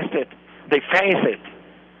face it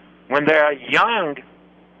when they are young,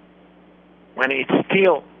 when it's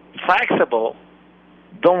still flexible.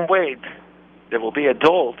 Don't wait. They will be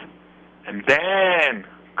adult, and then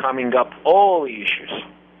coming up all issues.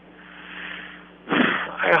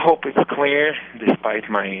 I hope it's clear, despite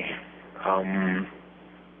my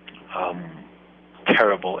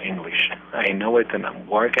terrible English. I know it, and I'm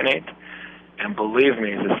working it, and believe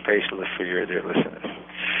me, it's especially for your dear listeners.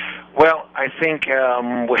 Well, I think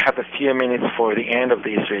we have a few minutes for the end of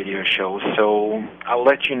this radio show, so I'll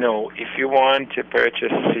let you know. If you want to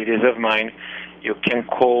purchase CDs of mine, you can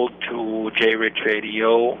call to J-Rich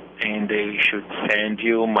Radio, and they should send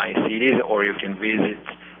you my CDs, or you can visit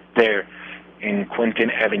there in Quinton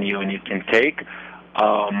Avenue, and you can take.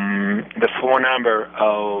 The phone number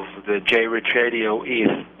of the J-Rich Radio is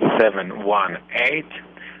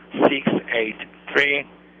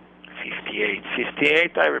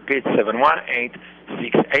 718-683-5858. I repeat,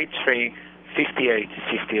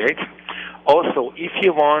 718-683-5858. Also, if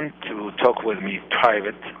you want to talk with me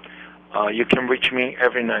private, you can reach me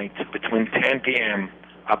every night between 10 p.m.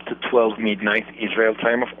 up to 12 midnight, Israel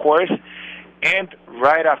time, of course. And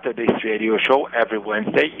right after this radio show, every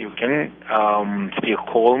Wednesday, you can still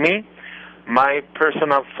call me. My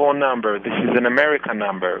personal phone number, this is an American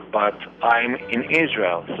number, but I'm in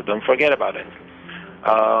Israel, so don't forget about it.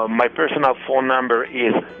 My personal phone number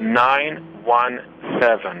is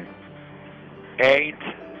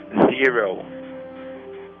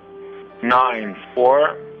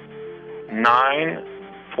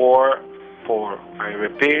I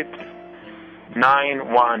repeat,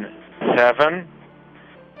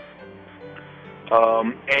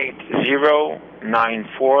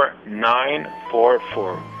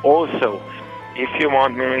 917-809-4944. Also, if you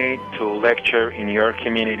want me to lecture in your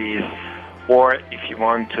communities, or if you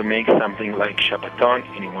want to make something like Shabbaton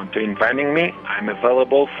and you want to inviting me, I'm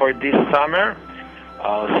available for this summer.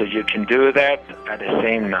 So you can do that at the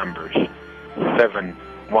same numbers,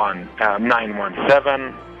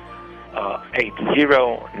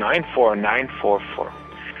 917-809-4944.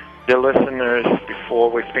 The listeners,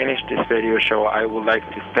 before we finish this radio show, I would like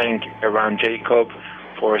to thank Eran Jacob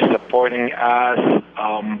for supporting us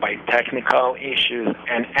by technical issues,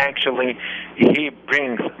 and actually he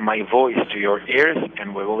brings my voice to your ears,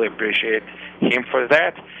 and we will appreciate him for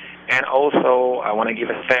that. And also I want to give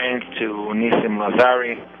a thank to Nissim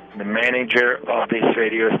Lazari, the manager of this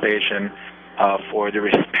radio station, for the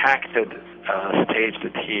respected stage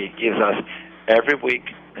that he gives us every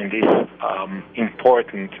week in this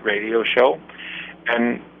important radio show.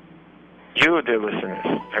 And you, dear listeners,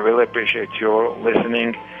 I really appreciate your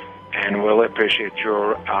listening and really appreciate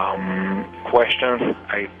your questions.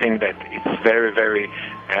 I think that it's very, very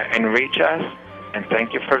enrich us, and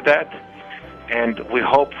thank you for that. and we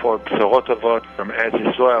hope for Bsorot Tovot from Eretz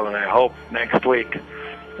Yisrael, and I hope next week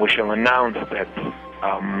we shall announce that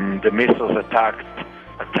the missiles attacks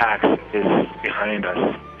is behind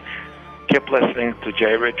us. Keep listening to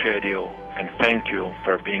J-Rich Radio, and thank you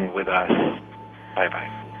for being with us.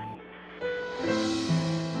 Bye-bye.